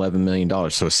 $311 million.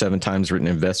 So 7 times written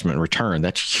investment return.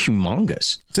 That's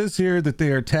humongous. It says here that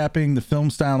they are tapping the film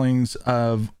stylings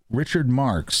of Richard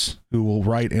Marx, who will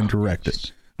write and direct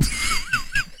it.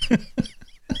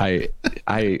 I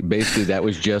basically, that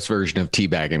was just version of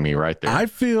teabagging me right there.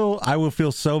 I will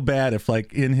feel so bad if,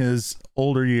 like, in his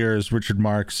older years, Richard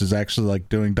Marx is actually like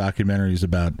doing documentaries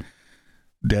about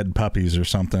dead puppies or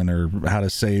something, or how to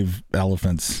save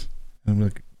elephants.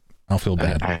 I'll feel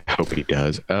bad. I hope he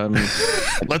does.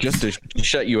 Just to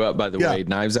shut you up, by the way,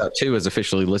 Knives Out 2 is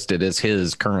officially listed as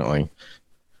his currently.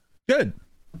 Good.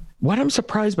 What I'm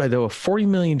surprised by, though, a $40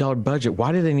 million budget,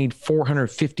 why do they need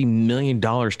 $450 million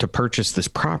to purchase this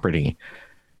property?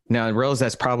 Now, I realize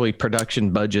that's probably production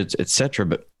budgets, etc.,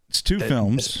 but it's 2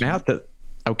 films.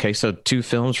 Okay, so 2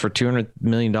 films for $200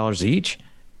 million each.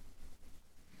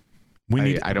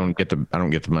 I don't get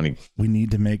the money. We need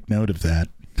to make note of that.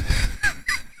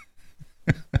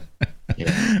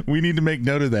 Yeah. We need to make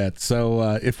note of that.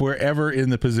 So if we're ever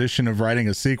in the position of writing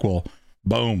a sequel,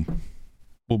 boom,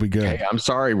 we'll be good. Hey, I'm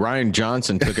sorry, Rian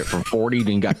Johnson took it from 40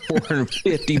 and got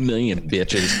 450 million,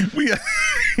 bitches.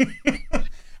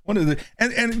 One of the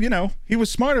and you know, he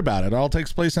was smart about it. It all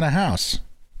takes place in a house.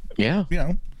 Yeah. You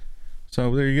know.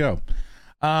 So there you go.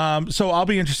 So I'll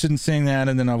be interested in seeing that,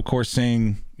 and then of course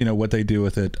seeing, you know, what they do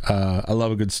with it. I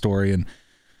love a good story, and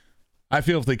I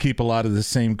feel if they keep a lot of the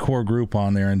same core group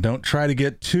on there and don't try to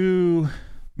get too,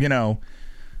 you know,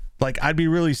 like, I'd be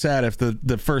really sad if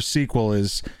the first sequel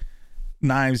is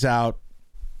Knives Out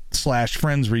 /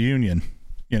 Friends reunion,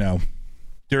 you know,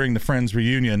 during the Friends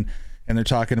reunion, and they're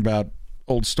talking about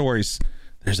old stories.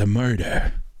 There's a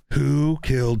murder. Who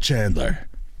killed Chandler?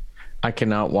 I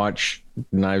cannot watch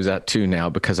Knives Out 2 now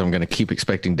because I'm going to keep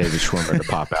expecting David Schwimmer to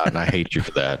pop out, and I hate you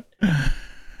for that.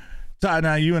 So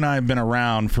now you and I have been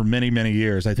around for many, many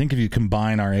years. I think if you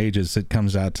combine our ages, it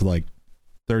comes out to like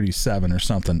 37 or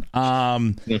something.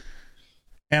 And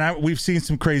And we've seen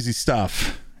some crazy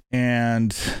stuff.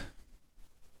 And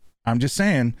I'm just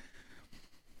saying,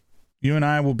 you and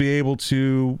I will be able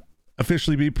to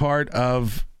officially be part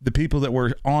of the people that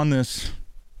were on this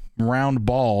round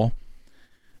ball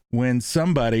when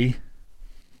somebody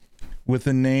with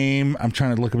the name, I'm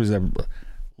trying to look up his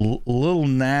Lil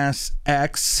Nas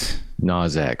X.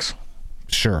 Nas X.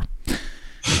 Sure.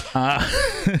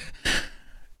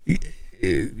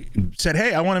 Said,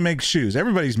 hey, I want to make shoes.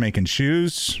 Everybody's making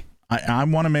shoes. I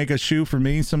want to make a shoe for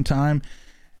me sometime.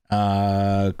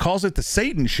 Calls it the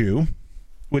Satan shoe,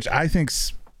 which I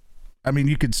think's, I mean,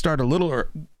 you could start a little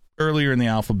earlier in the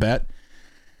alphabet.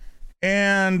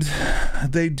 And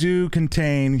they do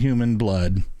contain human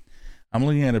blood. I'm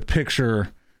looking at a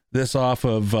picture, this off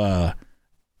of, oh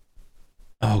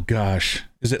gosh,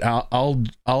 is it Al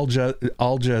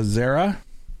Jazeera?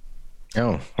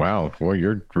 Oh, wow. Well,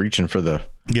 you're reaching for the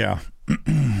that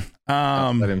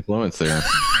influence there.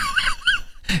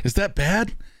 Is that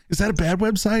bad? Is that a bad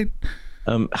website?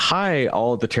 Hi,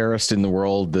 all the terrorists in the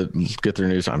world that get their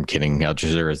news. I'm kidding. Al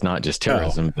Jazeera is not just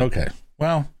terrorism. Oh, okay.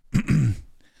 Well,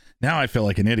 now I feel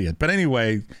like an idiot. But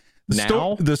anyway, the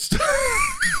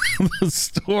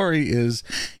story is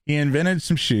he invented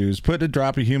some shoes, put a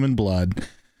drop of human blood.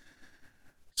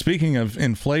 Speaking of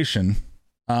inflation,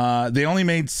 they only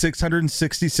made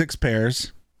 666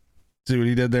 pairs. See what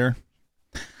he did there?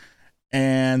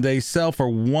 And they sell for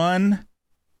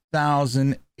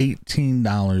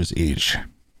 $1,018 each.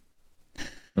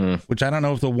 Which I don't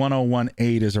know if the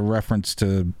 1018 is a reference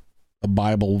to a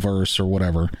Bible verse or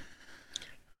whatever.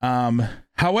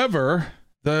 However,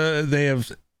 they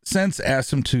have since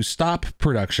asked them to stop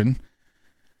production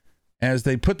as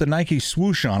they put the Nike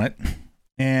swoosh on it.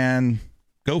 And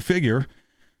go figure,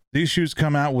 these shoes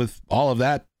come out with all of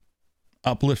that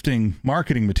uplifting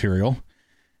marketing material,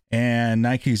 and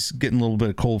Nike's getting a little bit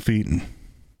of cold feet. And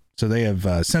so they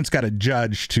have since got a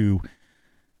judge to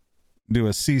do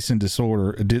a cease and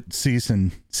discontinue,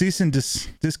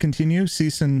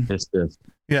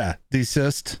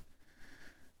 desist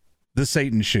the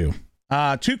Satan shoe.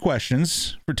 2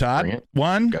 questions for Todd.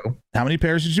 1, go. How many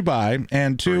pairs did you buy?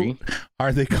 And 2, 3.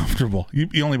 Are they comfortable?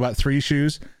 You only bought 3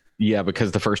 shoes? Yeah,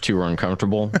 because the first 2 were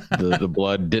uncomfortable. The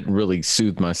blood didn't really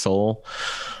soothe my soul.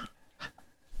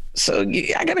 So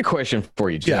I got a question for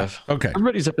you, Jeff. Yeah, okay.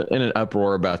 Everybody's up in an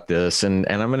uproar about this, and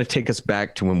I'm going to take us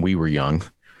back to when we were young.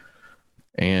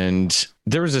 And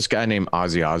there was this guy named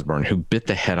Ozzy Osbourne who bit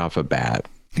the head off a bat.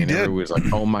 And everybody was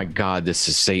like, oh my God, this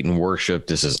is Satan worship.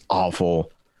 This is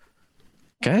awful.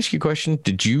 Can I ask you a question?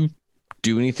 Did you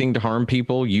do anything to harm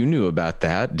people? You knew about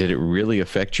that. Did it really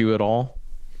affect you at all?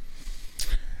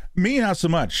 Me, not so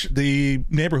much. The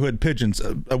neighborhood pigeons,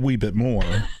 a wee bit more.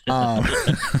 It's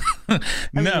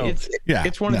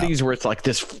one of these where it's like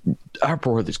this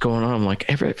uproar that's going on. I'm like,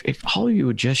 if all of you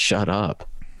would just shut up,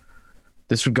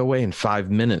 this would go away in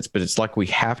 5 minutes. But it's like we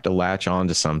have to latch on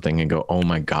to something and go, oh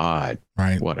my God,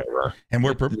 right? Whatever. And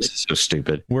this is so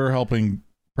stupid. We're helping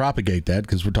propagate that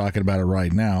because we're talking about it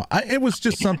right now. It was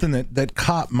just something that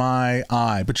caught my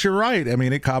eye. But you're right. I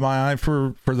mean, it caught my eye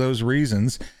for those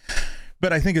reasons.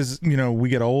 But I think as, we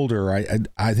get older,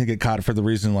 I think it caught it for the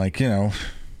reason, like I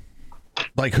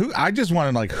just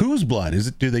wanted, whose blood?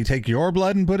 Do they take your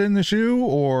blood and put it in the shoe?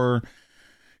 Or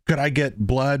could I get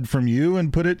blood from you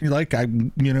and put it, you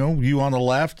on the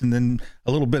left and then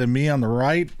a little bit of me on the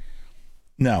right?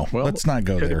 No, let's not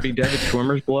go there. Could it be David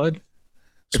Schwimmer's blood?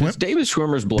 If it's David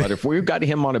Schwimmer's blood, if we've got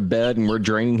him on a bed and we're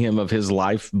draining him of his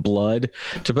life blood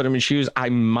to put him in shoes, I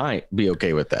might be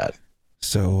okay with that.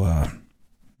 So,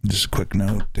 just a quick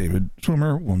note, David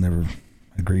Schwimmer will never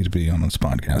agree to be on this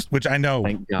podcast, which I know.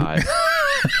 Thank God.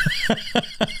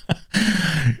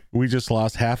 We just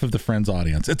lost half of the Friends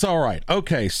audience. It's all right.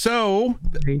 Okay, so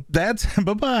that's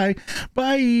bye.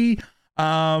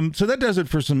 So that does it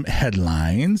for some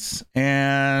headlines.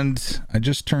 And I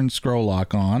just turned scroll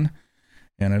lock on,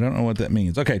 and I don't know what that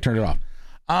means. Okay, turn it off.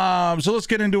 So let's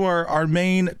get into our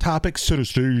main topic, center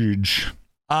stage.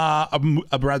 A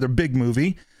rather big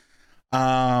movie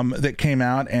that came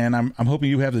out, and I'm hoping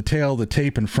you have the tail of the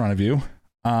tape in front of you.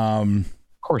 Of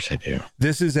course I do.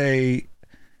 This is a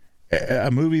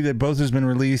movie that both has been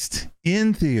released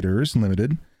in theaters,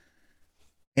 limited,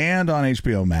 and on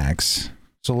HBO Max.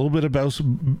 So a little bit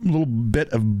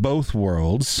of both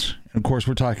worlds. And of course,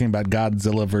 we're talking about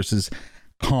Godzilla versus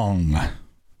Kong.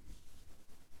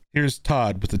 Here's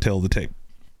Todd with the tail of the tape.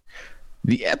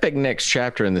 The epic next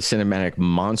chapter in the cinematic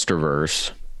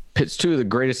monsterverse pits 2 of the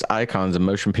greatest icons of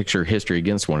motion picture history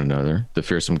against one another, the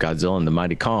fearsome Godzilla and the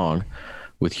mighty Kong,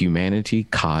 with humanity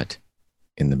caught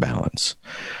in the balance.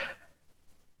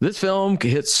 This film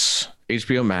hits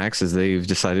HBO Max, as they've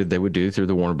decided they would do through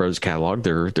the Warner Brothers catalog,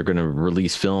 they're going to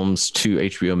release films to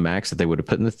HBO Max that they would have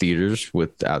put in the theaters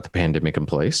without the pandemic in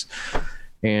place.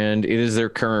 And it is their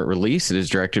current release. It is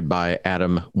directed by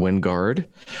Adam Wingard,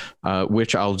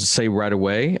 which I'll just say right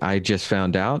away, I just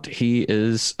found out he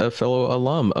is a fellow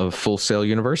alum of Full Sail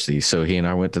University. So he and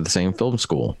I went to the same film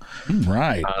school.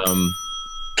 Right.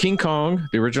 King Kong,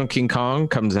 the original King Kong,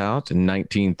 comes out in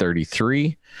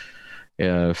 1933.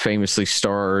 Famously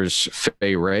stars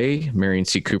Fay Wray. Marion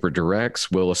C. Cooper directs.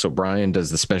 Willis O'Brien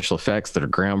does the special effects that are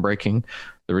groundbreaking.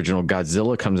 The original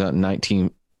Godzilla comes out in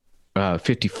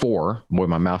 1954. Boy,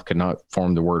 my mouth could not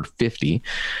form the word 50.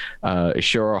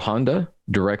 Ishiro Honda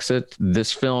directs it.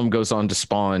 This film goes on to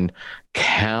spawn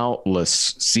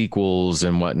countless sequels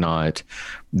and whatnot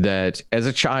that as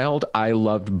a child, I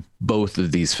loved both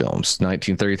of these films.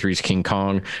 1933's King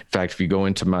Kong. In fact, if you go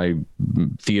into my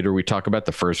theater, we talk about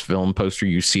the first film poster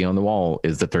you see on the wall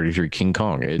is the 33 King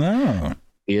Kong.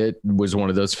 It was one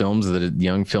of those films that a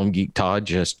young film geek Todd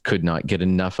just could not get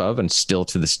enough of. And still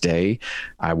to this day,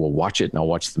 I will watch it and I'll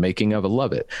watch the making of it.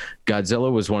 Love it.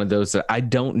 Godzilla was one of those that I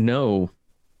don't know.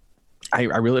 I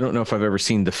really don't know if I've ever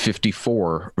seen the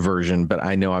 54 version, but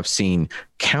I know I've seen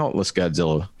countless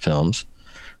Godzilla films.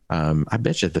 I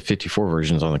bet you the 54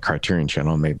 version is on the Criterion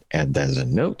Channel. I may add that as a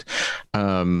note.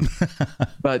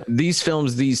 But these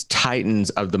films, these titans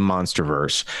of the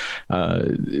MonsterVerse,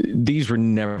 these were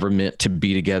never meant to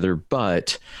be together.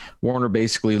 But Warner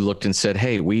basically looked and said,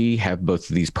 hey, we have both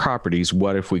of these properties.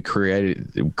 What if we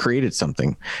created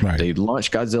something? Right. They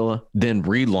launched Godzilla, then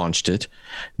relaunched it.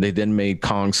 They then made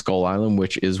Kong Skull Island,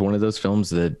 which is one of those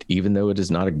films that even though it is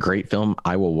not a great film,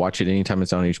 I will watch it anytime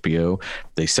it's on HBO.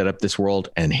 They set up this world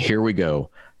and here we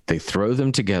go. They throw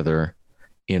them together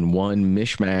in one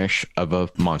mishmash of a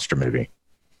monster movie.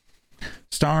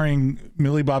 Starring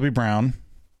Millie Bobby Brown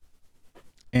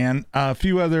and a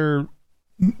few other...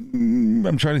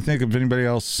 I'm trying to think of anybody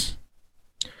else.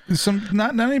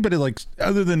 Not anybody like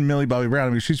other than Millie Bobby Brown.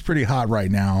 I mean, she's pretty hot right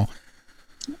now.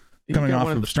 Coming off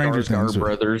of Stranger Things.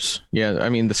 Brothers. Yeah, I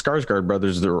mean the Skarsgård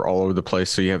brothers, they're all over the place.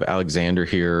 So you have Alexander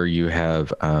here. You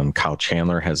have Kyle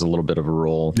Chandler has a little bit of a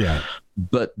role. Yeah.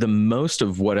 But the most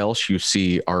of what else you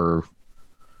see are,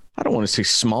 I don't want to say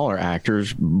smaller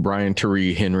actors. Brian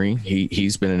Tyree Henry.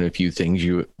 He's been in a few things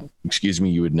you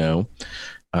would know.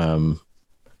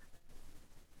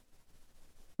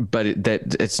 But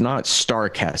it's not star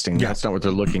casting. Yeah. That's not what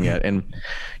they're looking at. And,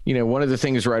 you know, one of the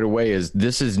things right away is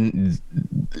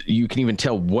you can even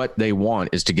tell what they want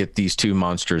is to get these two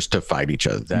monsters to fight each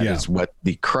other. That is what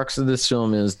the crux of this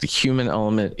film is. The human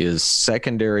element is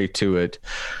secondary to it.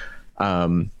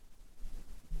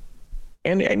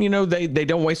 And you know, they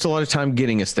don't waste a lot of time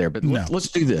getting us there, but let's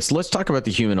do this. Let's talk about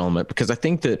the human element, because I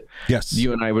think that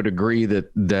you and I would agree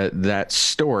that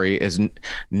story is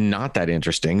not that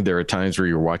interesting. There are times where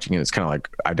you're watching and it's kind of like,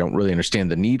 I don't really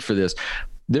understand the need for this.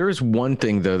 There is one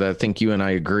thing though, that I think you and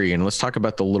I agree. And let's talk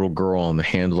about the little girl and the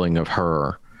handling of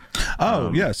her.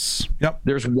 Oh, yes. Yep.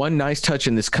 There's one nice touch,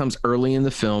 and this comes early in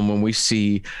the film when we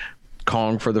see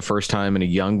Kong for the first time, and a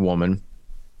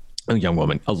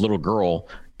little girl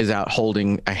is out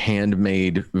holding a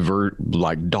handmade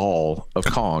doll of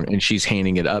Kong, and she's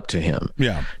handing it up to him.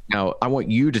 Yeah. Now I want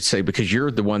you to say, because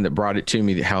you're the one that brought it to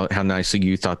me, how nicely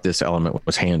you thought this element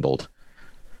was handled.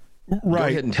 Right. Go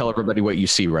ahead and tell everybody what you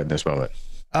see right in this moment.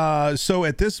 So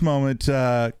at this moment,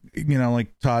 you know,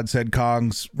 like Todd said,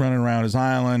 Kong's running around his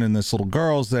island and this little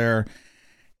girl's there.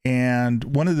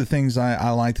 And one of the things I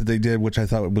liked that they did, which I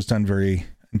thought was done very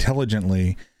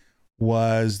intelligently,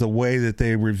 was the way that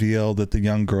they reveal that the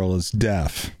young girl is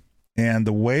deaf. And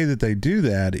the way that they do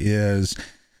that is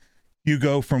you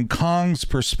go from Kong's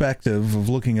perspective of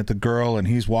looking at the girl and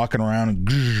he's walking around and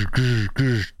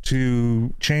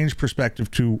to change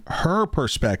perspective to her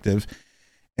perspective.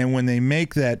 And when they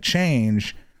make that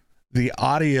change, the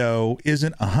audio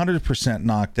isn't 100%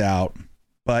 knocked out,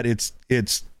 but it's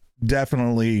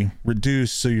definitely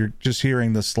reduced. So you're just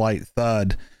hearing the slight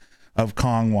thud of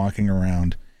Kong walking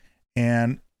around.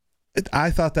 And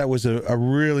I thought that was a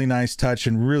really nice touch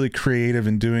and really creative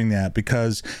in doing that,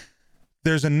 because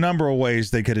there's a number of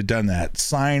ways they could have done that.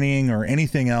 Signing or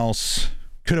anything else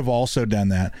could have also done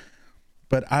that.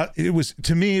 But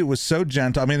to me, it was so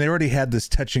gentle. I mean, they already had this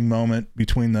touching moment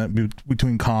between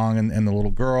Kong and the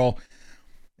little girl.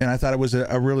 And I thought it was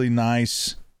a really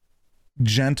nice,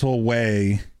 gentle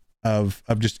way of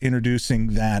just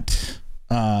introducing that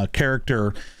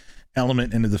character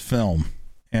element into the film.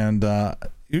 And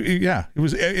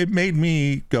it made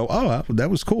me go, oh, that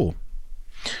was cool.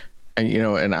 And you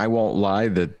know, and I won't lie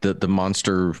that the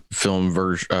monster film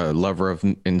lover of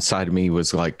inside of me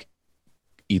was like,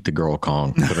 eat the girl,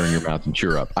 Kong, put her in your mouth and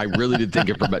cheer up. I really did think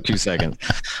it for about 2 seconds.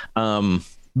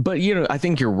 But I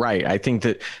think you're right. I think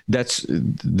that's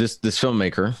this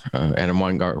filmmaker, Adam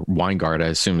Weingart, I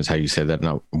assume is how you say that.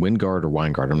 No, Wingard or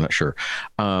Weingart, I'm not sure.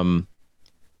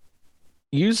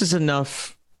 Uses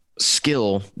enough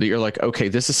skill that you're like, okay,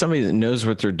 this is somebody that knows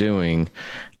what they're doing.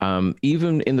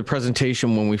 Even in the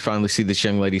presentation, when we finally see this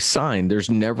young lady sign, there's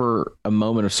never a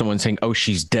moment of someone saying, oh,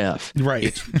 she's deaf. Right.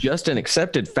 It's just an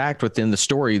accepted fact within the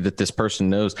story that this person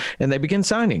knows, and they begin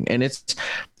signing. And it's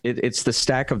the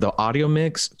stack of the audio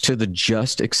mix to the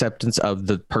just acceptance of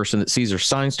the person that sees her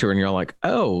signs to her. And you're like,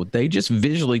 oh, they just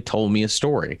visually told me a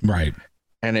story. Right.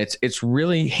 And it's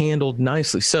really handled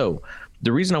nicely. So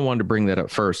the reason I wanted to bring that up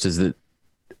first is that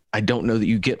I don't know that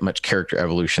you get much character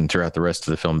evolution throughout the rest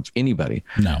of the film of anybody.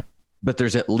 No. But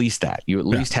there's at least that. You at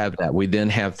least have that. We then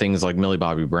have things like Millie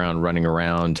Bobby Brown running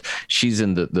around. She's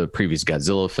in the previous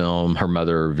Godzilla film. Her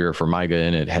mother, Vera Farmiga,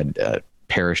 in it had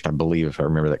perished, I believe, if I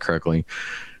remember that correctly.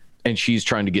 And she's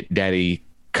trying to get Daddy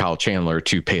Kyle Chandler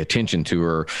to pay attention to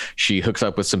her. She hooks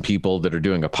up with some people that are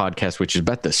doing a podcast, which is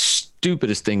about the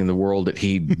stupidest thing in the world, that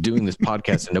he doing this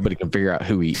podcast and nobody can figure out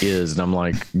who he is. And I'm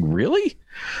like, really?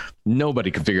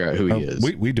 Nobody can figure out who he is.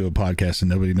 We do a podcast and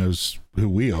nobody knows who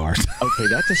we are. Okay,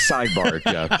 that's a sidebar,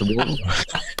 Jeff.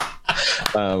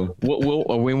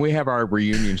 When we have our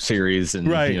reunion series in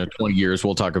 20 years,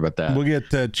 we'll talk about that. We'll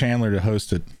get Chandler to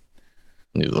host it.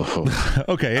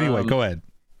 Okay, anyway, go ahead.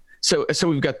 So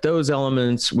we've got those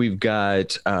elements. We've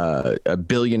got a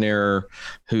billionaire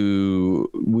who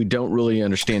we don't really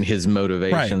understand his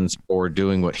motivations for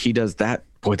doing what he does. That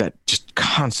just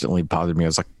constantly bothered me. I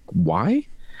was like, why?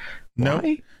 No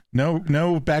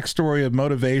backstory of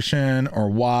motivation or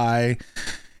why.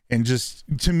 And just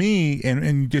to me,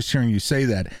 and just hearing you say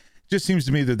that, it just seems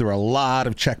to me that there are a lot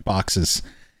of check boxes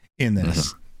in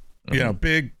this.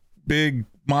 Mm-hmm. Big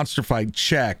monster fight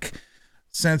check.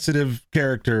 Sensitive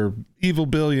character, evil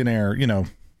billionaire,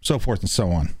 so forth and so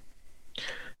on.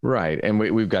 Right. And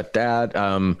we've got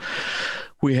that.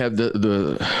 We have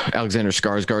the Alexander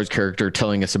Skarsgård's character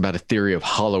telling us about a theory of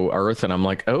hollow earth. And I'm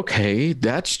like, okay,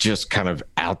 that's just kind of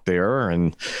out there.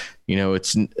 And,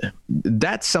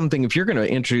 that's something, if you're going to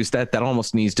introduce that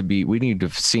almost needs to be, we need to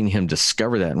have seen him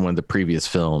discover that in one of the previous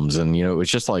films. And, it was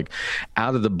just like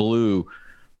out of the blue.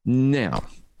 Now,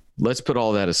 let's put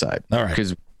all that aside. All right.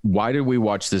 Because why did we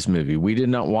watch this movie? We did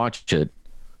not watch it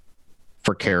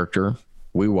for character.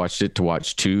 We watched it to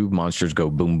watch two monsters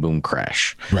go boom, boom,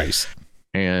 crash. Right.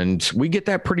 And we get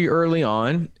that pretty early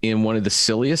on in one of the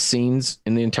silliest scenes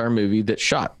in the entire movie that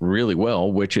shot really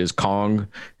well, which is Kong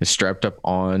is strapped up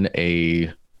on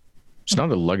it's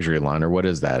not a luxury liner. What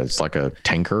is that? It's like a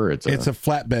tanker. It's a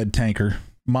flatbed tanker,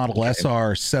 model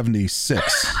SR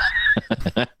 76.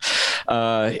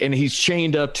 And he's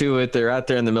chained up to it. They're out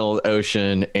there in the middle of the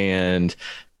ocean, and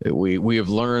we have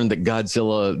learned that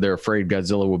they're afraid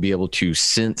Godzilla will be able to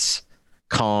sense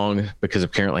Kong, because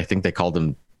apparently I think they called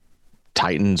them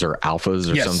Titans or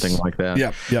Alphas or something like that.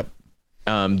 Yep.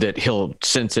 That he'll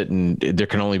sense it, and there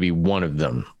can only be one of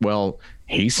them. Well,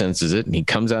 he senses it, and he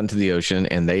comes out into the ocean,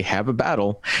 and they have a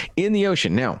battle in the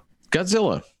ocean. Now,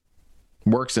 Godzilla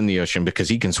works in the ocean because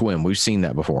he can swim. We've seen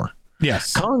that before.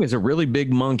 Yes. Kong is a really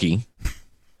big monkey,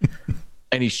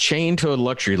 and he's chained to a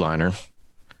luxury liner,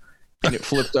 and it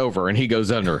flips over and he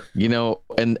goes under,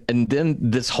 and then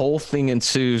this whole thing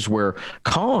ensues where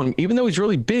Kong, even though he's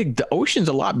really big, the ocean's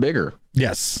a lot bigger.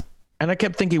 Yes. And I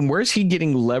kept thinking, where's he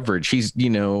getting leverage? He's,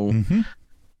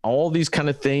 all these kind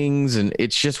of things. And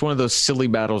it's just one of those silly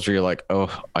battles where you're like,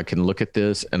 oh, I can look at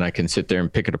this and I can sit there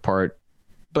and pick it apart.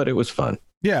 But it was fun.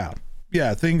 Yeah.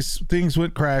 Yeah. Things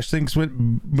went crash. Things went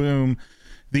boom.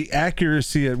 The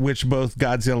accuracy at which both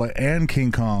Godzilla and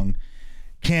King Kong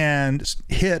can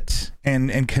hit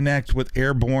and connect with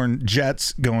airborne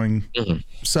jets going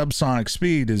subsonic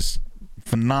speed is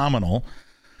phenomenal.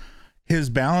 His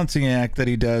balancing act that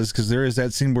he does, because there is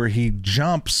that scene where he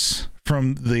jumps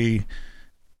from the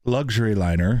luxury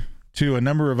liner to a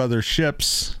number of other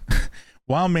ships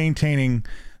while maintaining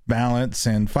balance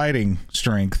and fighting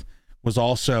strength, was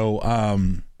also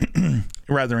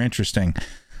rather interesting.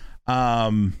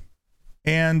 And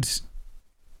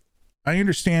I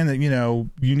understand that,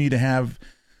 you need to have,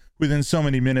 within so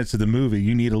many minutes of the movie,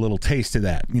 you need a little taste of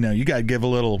that. You got to give a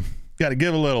little,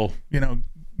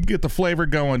 get the flavor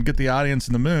going, get the audience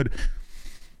in the mood.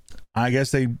 I guess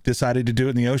they decided to do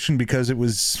it in the ocean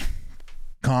because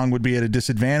Kong would be at a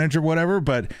disadvantage or whatever.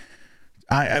 But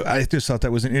I just thought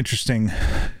that was an interesting,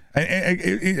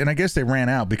 and I guess they ran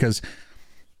out because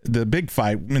the big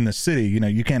fight in the city,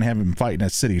 you can't have him fight in a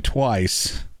city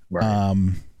twice. Right.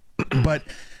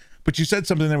 But you said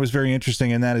something that was very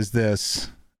interesting, and that is this.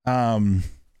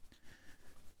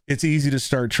 It's easy to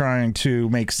start trying to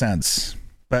make sense.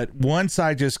 But once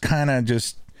I just kind of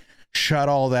just shut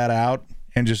all that out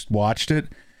and just watched it,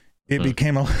 it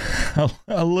became a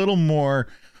little more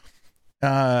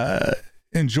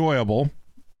enjoyable,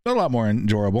 a lot more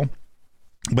enjoyable.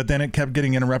 But then it kept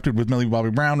getting interrupted with Millie Bobby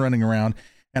Brown running around,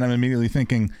 and I'm immediately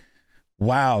thinking,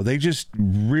 wow, they just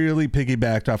really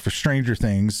piggybacked off of Stranger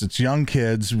Things. It's young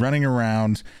kids running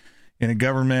around in a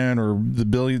government or the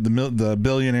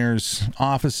billionaires'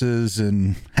 offices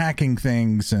and hacking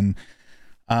things, and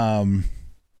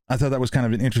I thought that was kind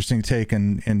of an interesting take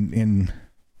in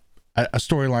a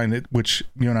storyline that, which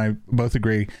you and I both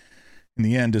agree, in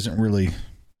the end, doesn't really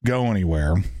go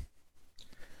anywhere.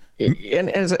 And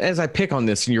as I pick on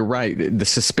this, and you're right, the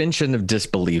suspension of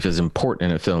disbelief is important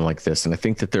in a film like this. And I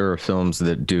think that there are films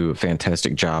that do a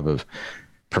fantastic job of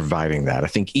providing that. I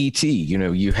think E.T.,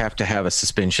 you have to have a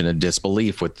suspension of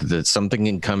disbelief with that something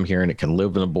can come here and it can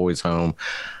live in a boy's home.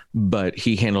 But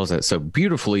he handles that so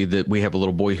beautifully that we have a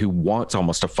little boy who wants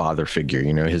almost a father figure.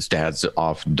 His dad's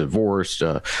off divorced.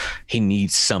 He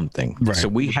needs something. Right. So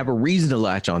we have a reason to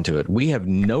latch onto it. We have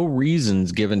no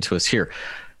reasons given to us here.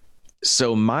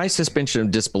 So my suspension of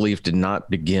disbelief did not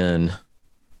begin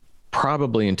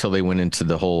probably until they went into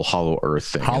the whole Hollow Earth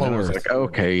thing. I was like,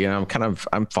 okay,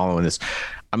 I'm following this.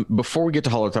 Before we get to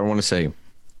Hollow Earth, I want to say,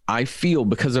 I feel,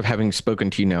 because of having spoken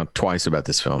to you now twice about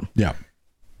this film,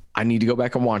 I need to go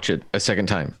back and watch it a second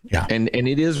time. Yeah. And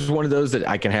it is one of those that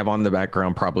I can have on the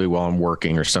background probably while I'm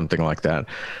working or something like that.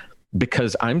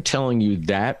 Because I'm telling you,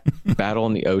 that battle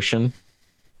in the ocean,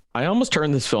 I almost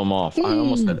turned this film off. I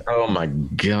almost said, oh my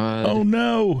God. Oh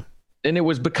no. And it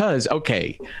was because,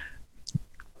 okay,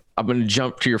 I'm going to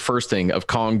jump to your first thing of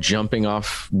Kong jumping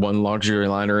off one luxury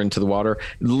liner into the water.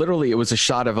 Literally, it was a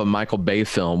shot of a Michael Bay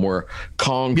film where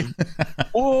Kong, and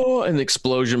the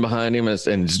explosion behind him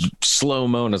and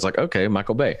slow-mo. And it's like, okay,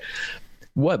 Michael Bay.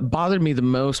 What bothered me the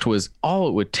most was all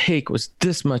it would take was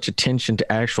this much attention to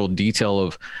actual detail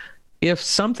of if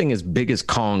something as big as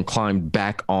Kong climbed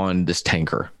back on this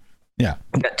tanker. Yeah,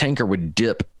 that tanker would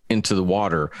dip into the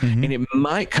water and it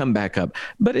might come back up,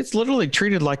 but it's literally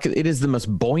treated like it is the most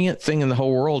buoyant thing in the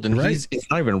whole world. And it's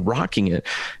not even rocking it.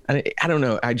 And I don't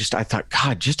know. I thought,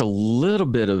 God, just a little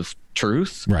bit of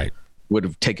truth would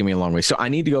have taken me a long way. So I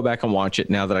need to go back and watch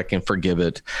it now that I can forgive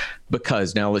it,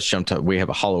 because now let's jump to, we have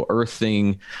a Hollow Earth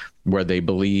thing where they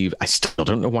believe, I still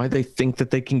don't know why they think that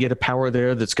they can get a power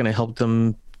there that's going to help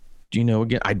them.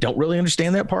 Again, I don't really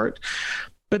understand that part.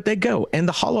 But they go, and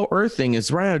the Hollow Earth thing is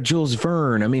right out of Jules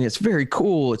Verne. I mean, it's very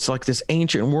cool. It's like this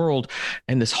ancient world,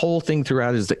 and this whole thing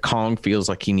throughout is that Kong feels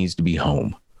like he needs to be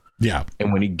home. Yeah.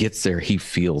 And when he gets there, he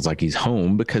feels like he's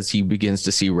home because he begins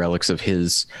to see relics of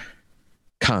his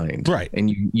kind. Right. And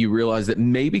you realize that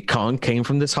maybe Kong came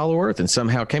from this Hollow Earth and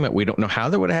somehow came out. We don't know how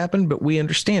that would have happened, but we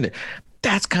understand it.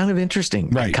 That's kind of interesting.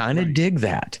 Right. I kind of dig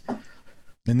that.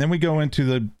 And then we go into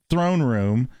the throne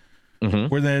room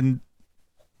where then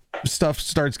stuff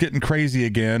starts getting crazy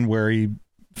again, where he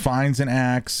finds an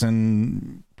axe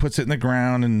and puts it in the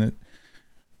ground, and it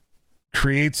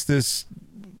creates this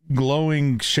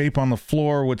glowing shape on the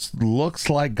floor which looks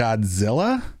like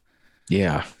Godzilla.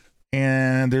 Yeah.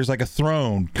 And there's like a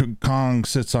throne. Kong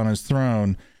sits on his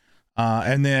throne,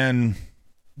 and then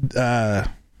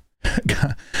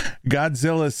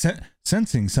Godzilla,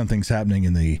 sensing something's happening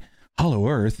in the Hollow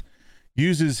Earth,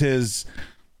 uses his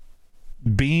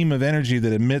beam of energy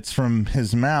that emits from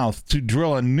his mouth to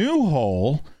drill a new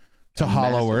hole to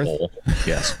Hollow Earth.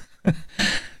 Yes.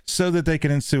 So that they can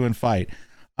ensue and fight.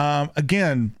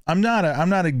 Again, I'm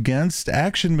not against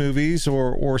action movies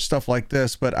or stuff like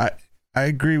this, but I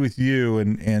agree with you,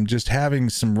 and just having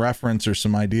some reference or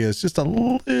some ideas just a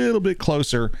little bit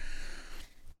closer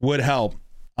would help.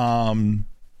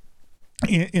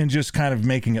 In just kind of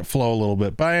making it flow a little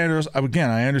bit. But I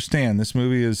understand this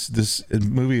movie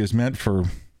is meant for,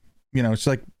 it's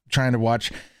like trying to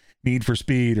watch Need for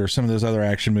Speed or some of those other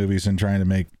action movies and trying to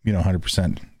make,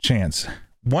 100% chance.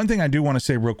 One thing I do want to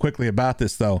say real quickly about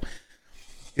this, though,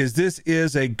 is this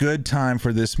is a good time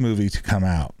for this movie to come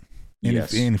out. And,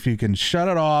 if you can shut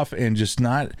it off and just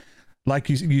not, like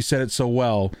you said it so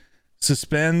well,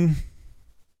 suspend,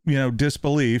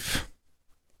 disbelief,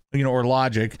 or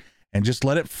logic, and just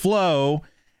let it flow,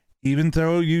 even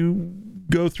though you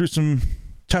go through some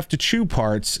tough to chew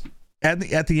parts. At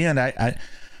the end,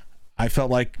 I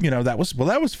felt like, that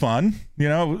was fun.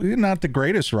 Not the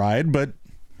greatest ride, but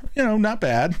not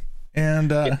bad.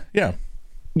 And yeah,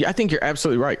 I think you're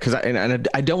absolutely right, because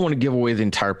I don't want to give away the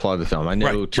entire plot of the film. I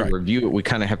know to review it, we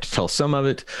kind of have to tell some of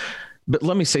it. But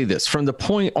let me say this from the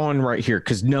point on right here,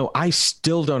 because no, I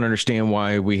still don't understand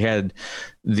why we had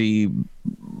the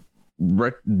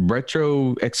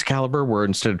retro Excalibur, where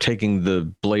instead of taking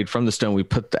the blade from the stone, we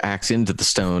put the axe into the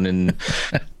stone, and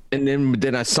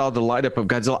then I saw the light up of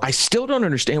Godzilla. I still don't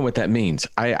understand what that means.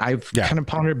 I've kind of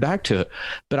pondered back to it,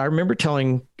 but I remember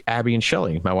telling Abby and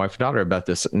Shelly, my wife and daughter, about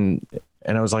this,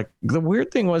 and I was like, the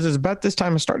weird thing was, is about this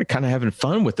time I started kind of having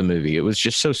fun with the movie. It was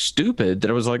just so stupid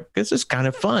that I was like, this is kind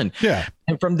of fun. Yeah.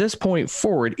 And from this point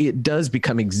forward, it does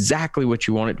become exactly what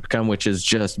you want it to become, which is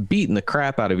just beating the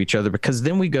crap out of each other, because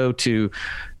then we go to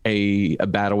a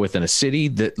battle within a city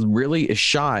that really is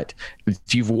shot.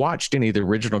 If you've watched any of the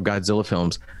original Godzilla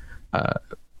films,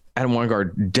 Adam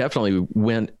Weingart definitely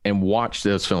went and watched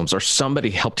those films, or somebody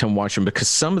helped him watch them, because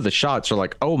some of the shots are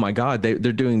like, oh my God, they're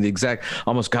doing the exact,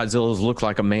 almost Godzilla's look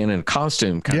like a man in a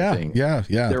costume kind of thing. Yeah.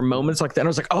 There are moments like that. And I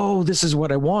was like, oh, this is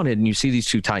what I wanted. And you see these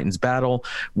two Titans battle.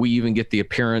 We even get the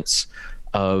appearance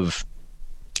of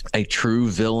a true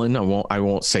villain. I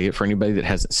won't say it for anybody that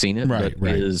hasn't seen it, but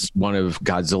is one of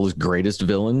Godzilla's greatest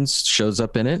villains shows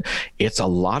up in it. It's a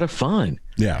lot of fun.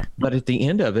 Yeah. But at the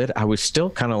end of it, I was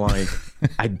still kind of like,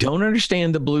 I don't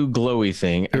understand the blue glowy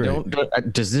thing.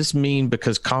 Does this mean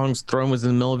because Kong's throne was in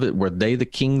the middle of it, were they the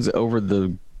kings over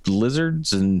the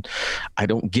lizards? And I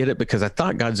don't get it, because I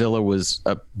thought Godzilla was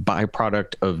a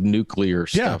byproduct of nuclear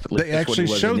stuff. Yeah, they actually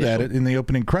showed that in the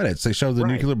opening credits. They showed the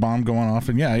nuclear bomb going off,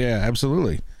 and yeah,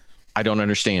 absolutely. I don't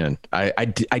understand. I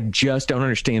just don't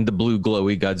understand the blue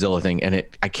glowy Godzilla thing, and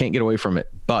I can't get away from it.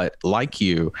 But like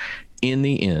you, in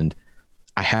the end,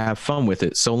 I have fun with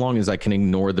it, so long as I can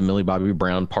ignore the Millie Bobby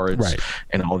Brown parts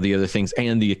and all the other things,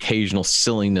 and the occasional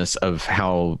silliness of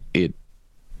how it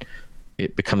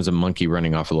becomes a monkey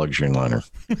running off a luxury liner.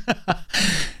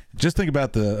 Just think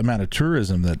about the amount of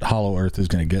tourism that Hollow Earth is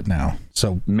going to get now.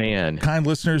 So, man, kind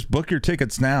listeners, book your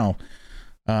tickets now.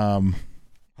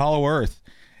 Hollow Earth.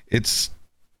 It's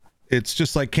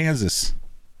just like Kansas.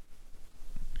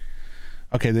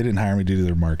 Okay, they didn't hire me to do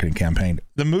their marketing campaign.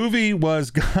 The movie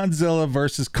was Godzilla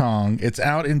versus Kong. It's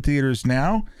out in theaters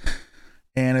now,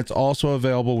 and it's also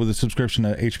available with a subscription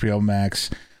to HBO Max.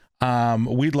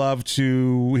 We'd love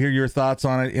to hear your thoughts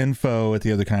on it.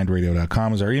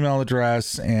 info@theotherkindradio.com is our email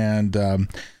address. And to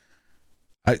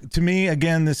me,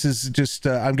 again, this is just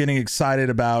I'm getting excited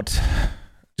about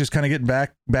just kind of getting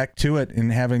back to it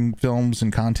and having films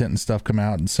and content and stuff come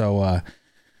out. And so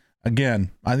again,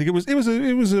 I think it was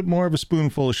a more of a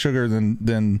spoonful of sugar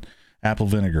than apple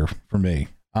vinegar for me.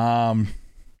 All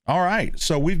right,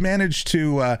 so we've managed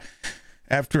to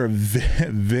after a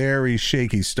very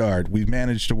shaky start, we've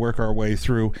managed to work our way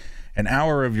through an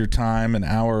hour of your time, an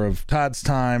hour of Todd's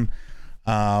time.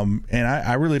 And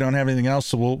I really don't have anything else.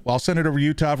 So I'll send it over to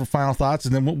you, Todd, for final thoughts,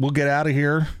 and then we'll get out of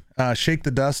here, shake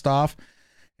the dust off,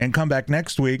 and come back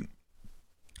next week.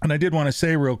 And I did want to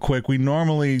say real quick, we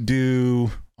normally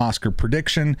do Oscar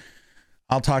prediction.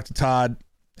 I'll talk to Todd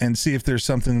and see if there's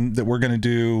something that we're going to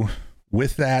do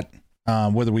with that.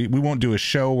 Whether we won't do a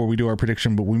show where we do our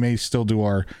prediction, but we may still do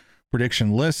our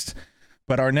prediction list.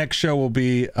 But our next show will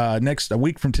be a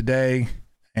week from today,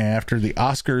 after the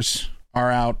Oscars are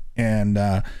out, and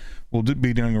we'll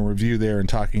be doing a review there and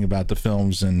talking about the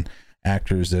films and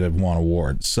actors that have won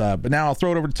awards. But now I'll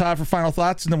throw it over to Todd for final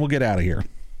thoughts, and then we'll get out of here.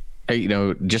 Hey,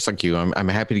 just like you, I'm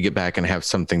happy to get back and have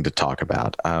something to talk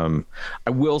about. I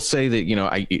will say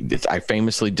that, I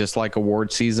famously dislike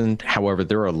award season. However,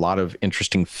 there are a lot of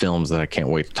interesting films that I can't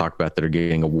wait to talk about that are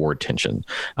getting award attention.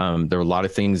 There are a lot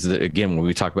of things that, again, when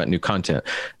we talk about new content,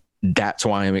 that's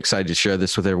why I'm excited to share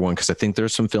this with everyone, because I think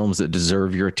there's some films that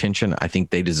deserve your attention. I think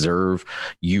they deserve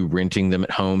you renting them at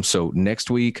home. So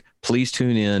next week, please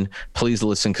tune in, please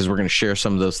listen, because we're going to share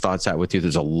some of those thoughts out with you.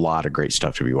 There's a lot of great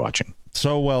stuff to be watching.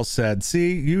 So well said.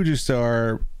 See, you just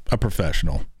are a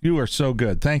professional. You are so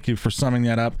good. Thank you for summing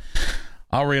that up.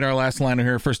 I'll read our last line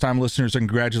here. First-time listeners are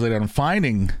congratulated on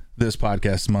finding this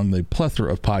podcast among the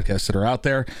plethora of podcasts that are out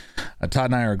there. Todd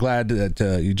and I are glad that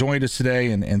you joined us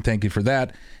today, and thank you for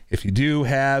that. If you do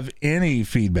have any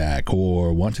feedback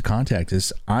or want to contact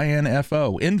us,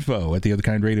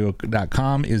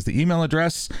 info@theotherkindradio.com is the email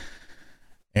address.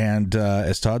 And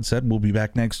as Todd said, we'll be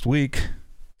back next week.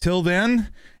 Till then,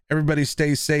 everybody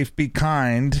stay safe, be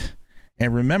kind,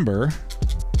 and remember,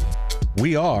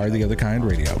 we are The Other Kind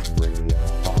Radio.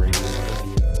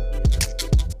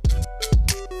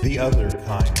 The Other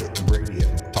Kind Radio.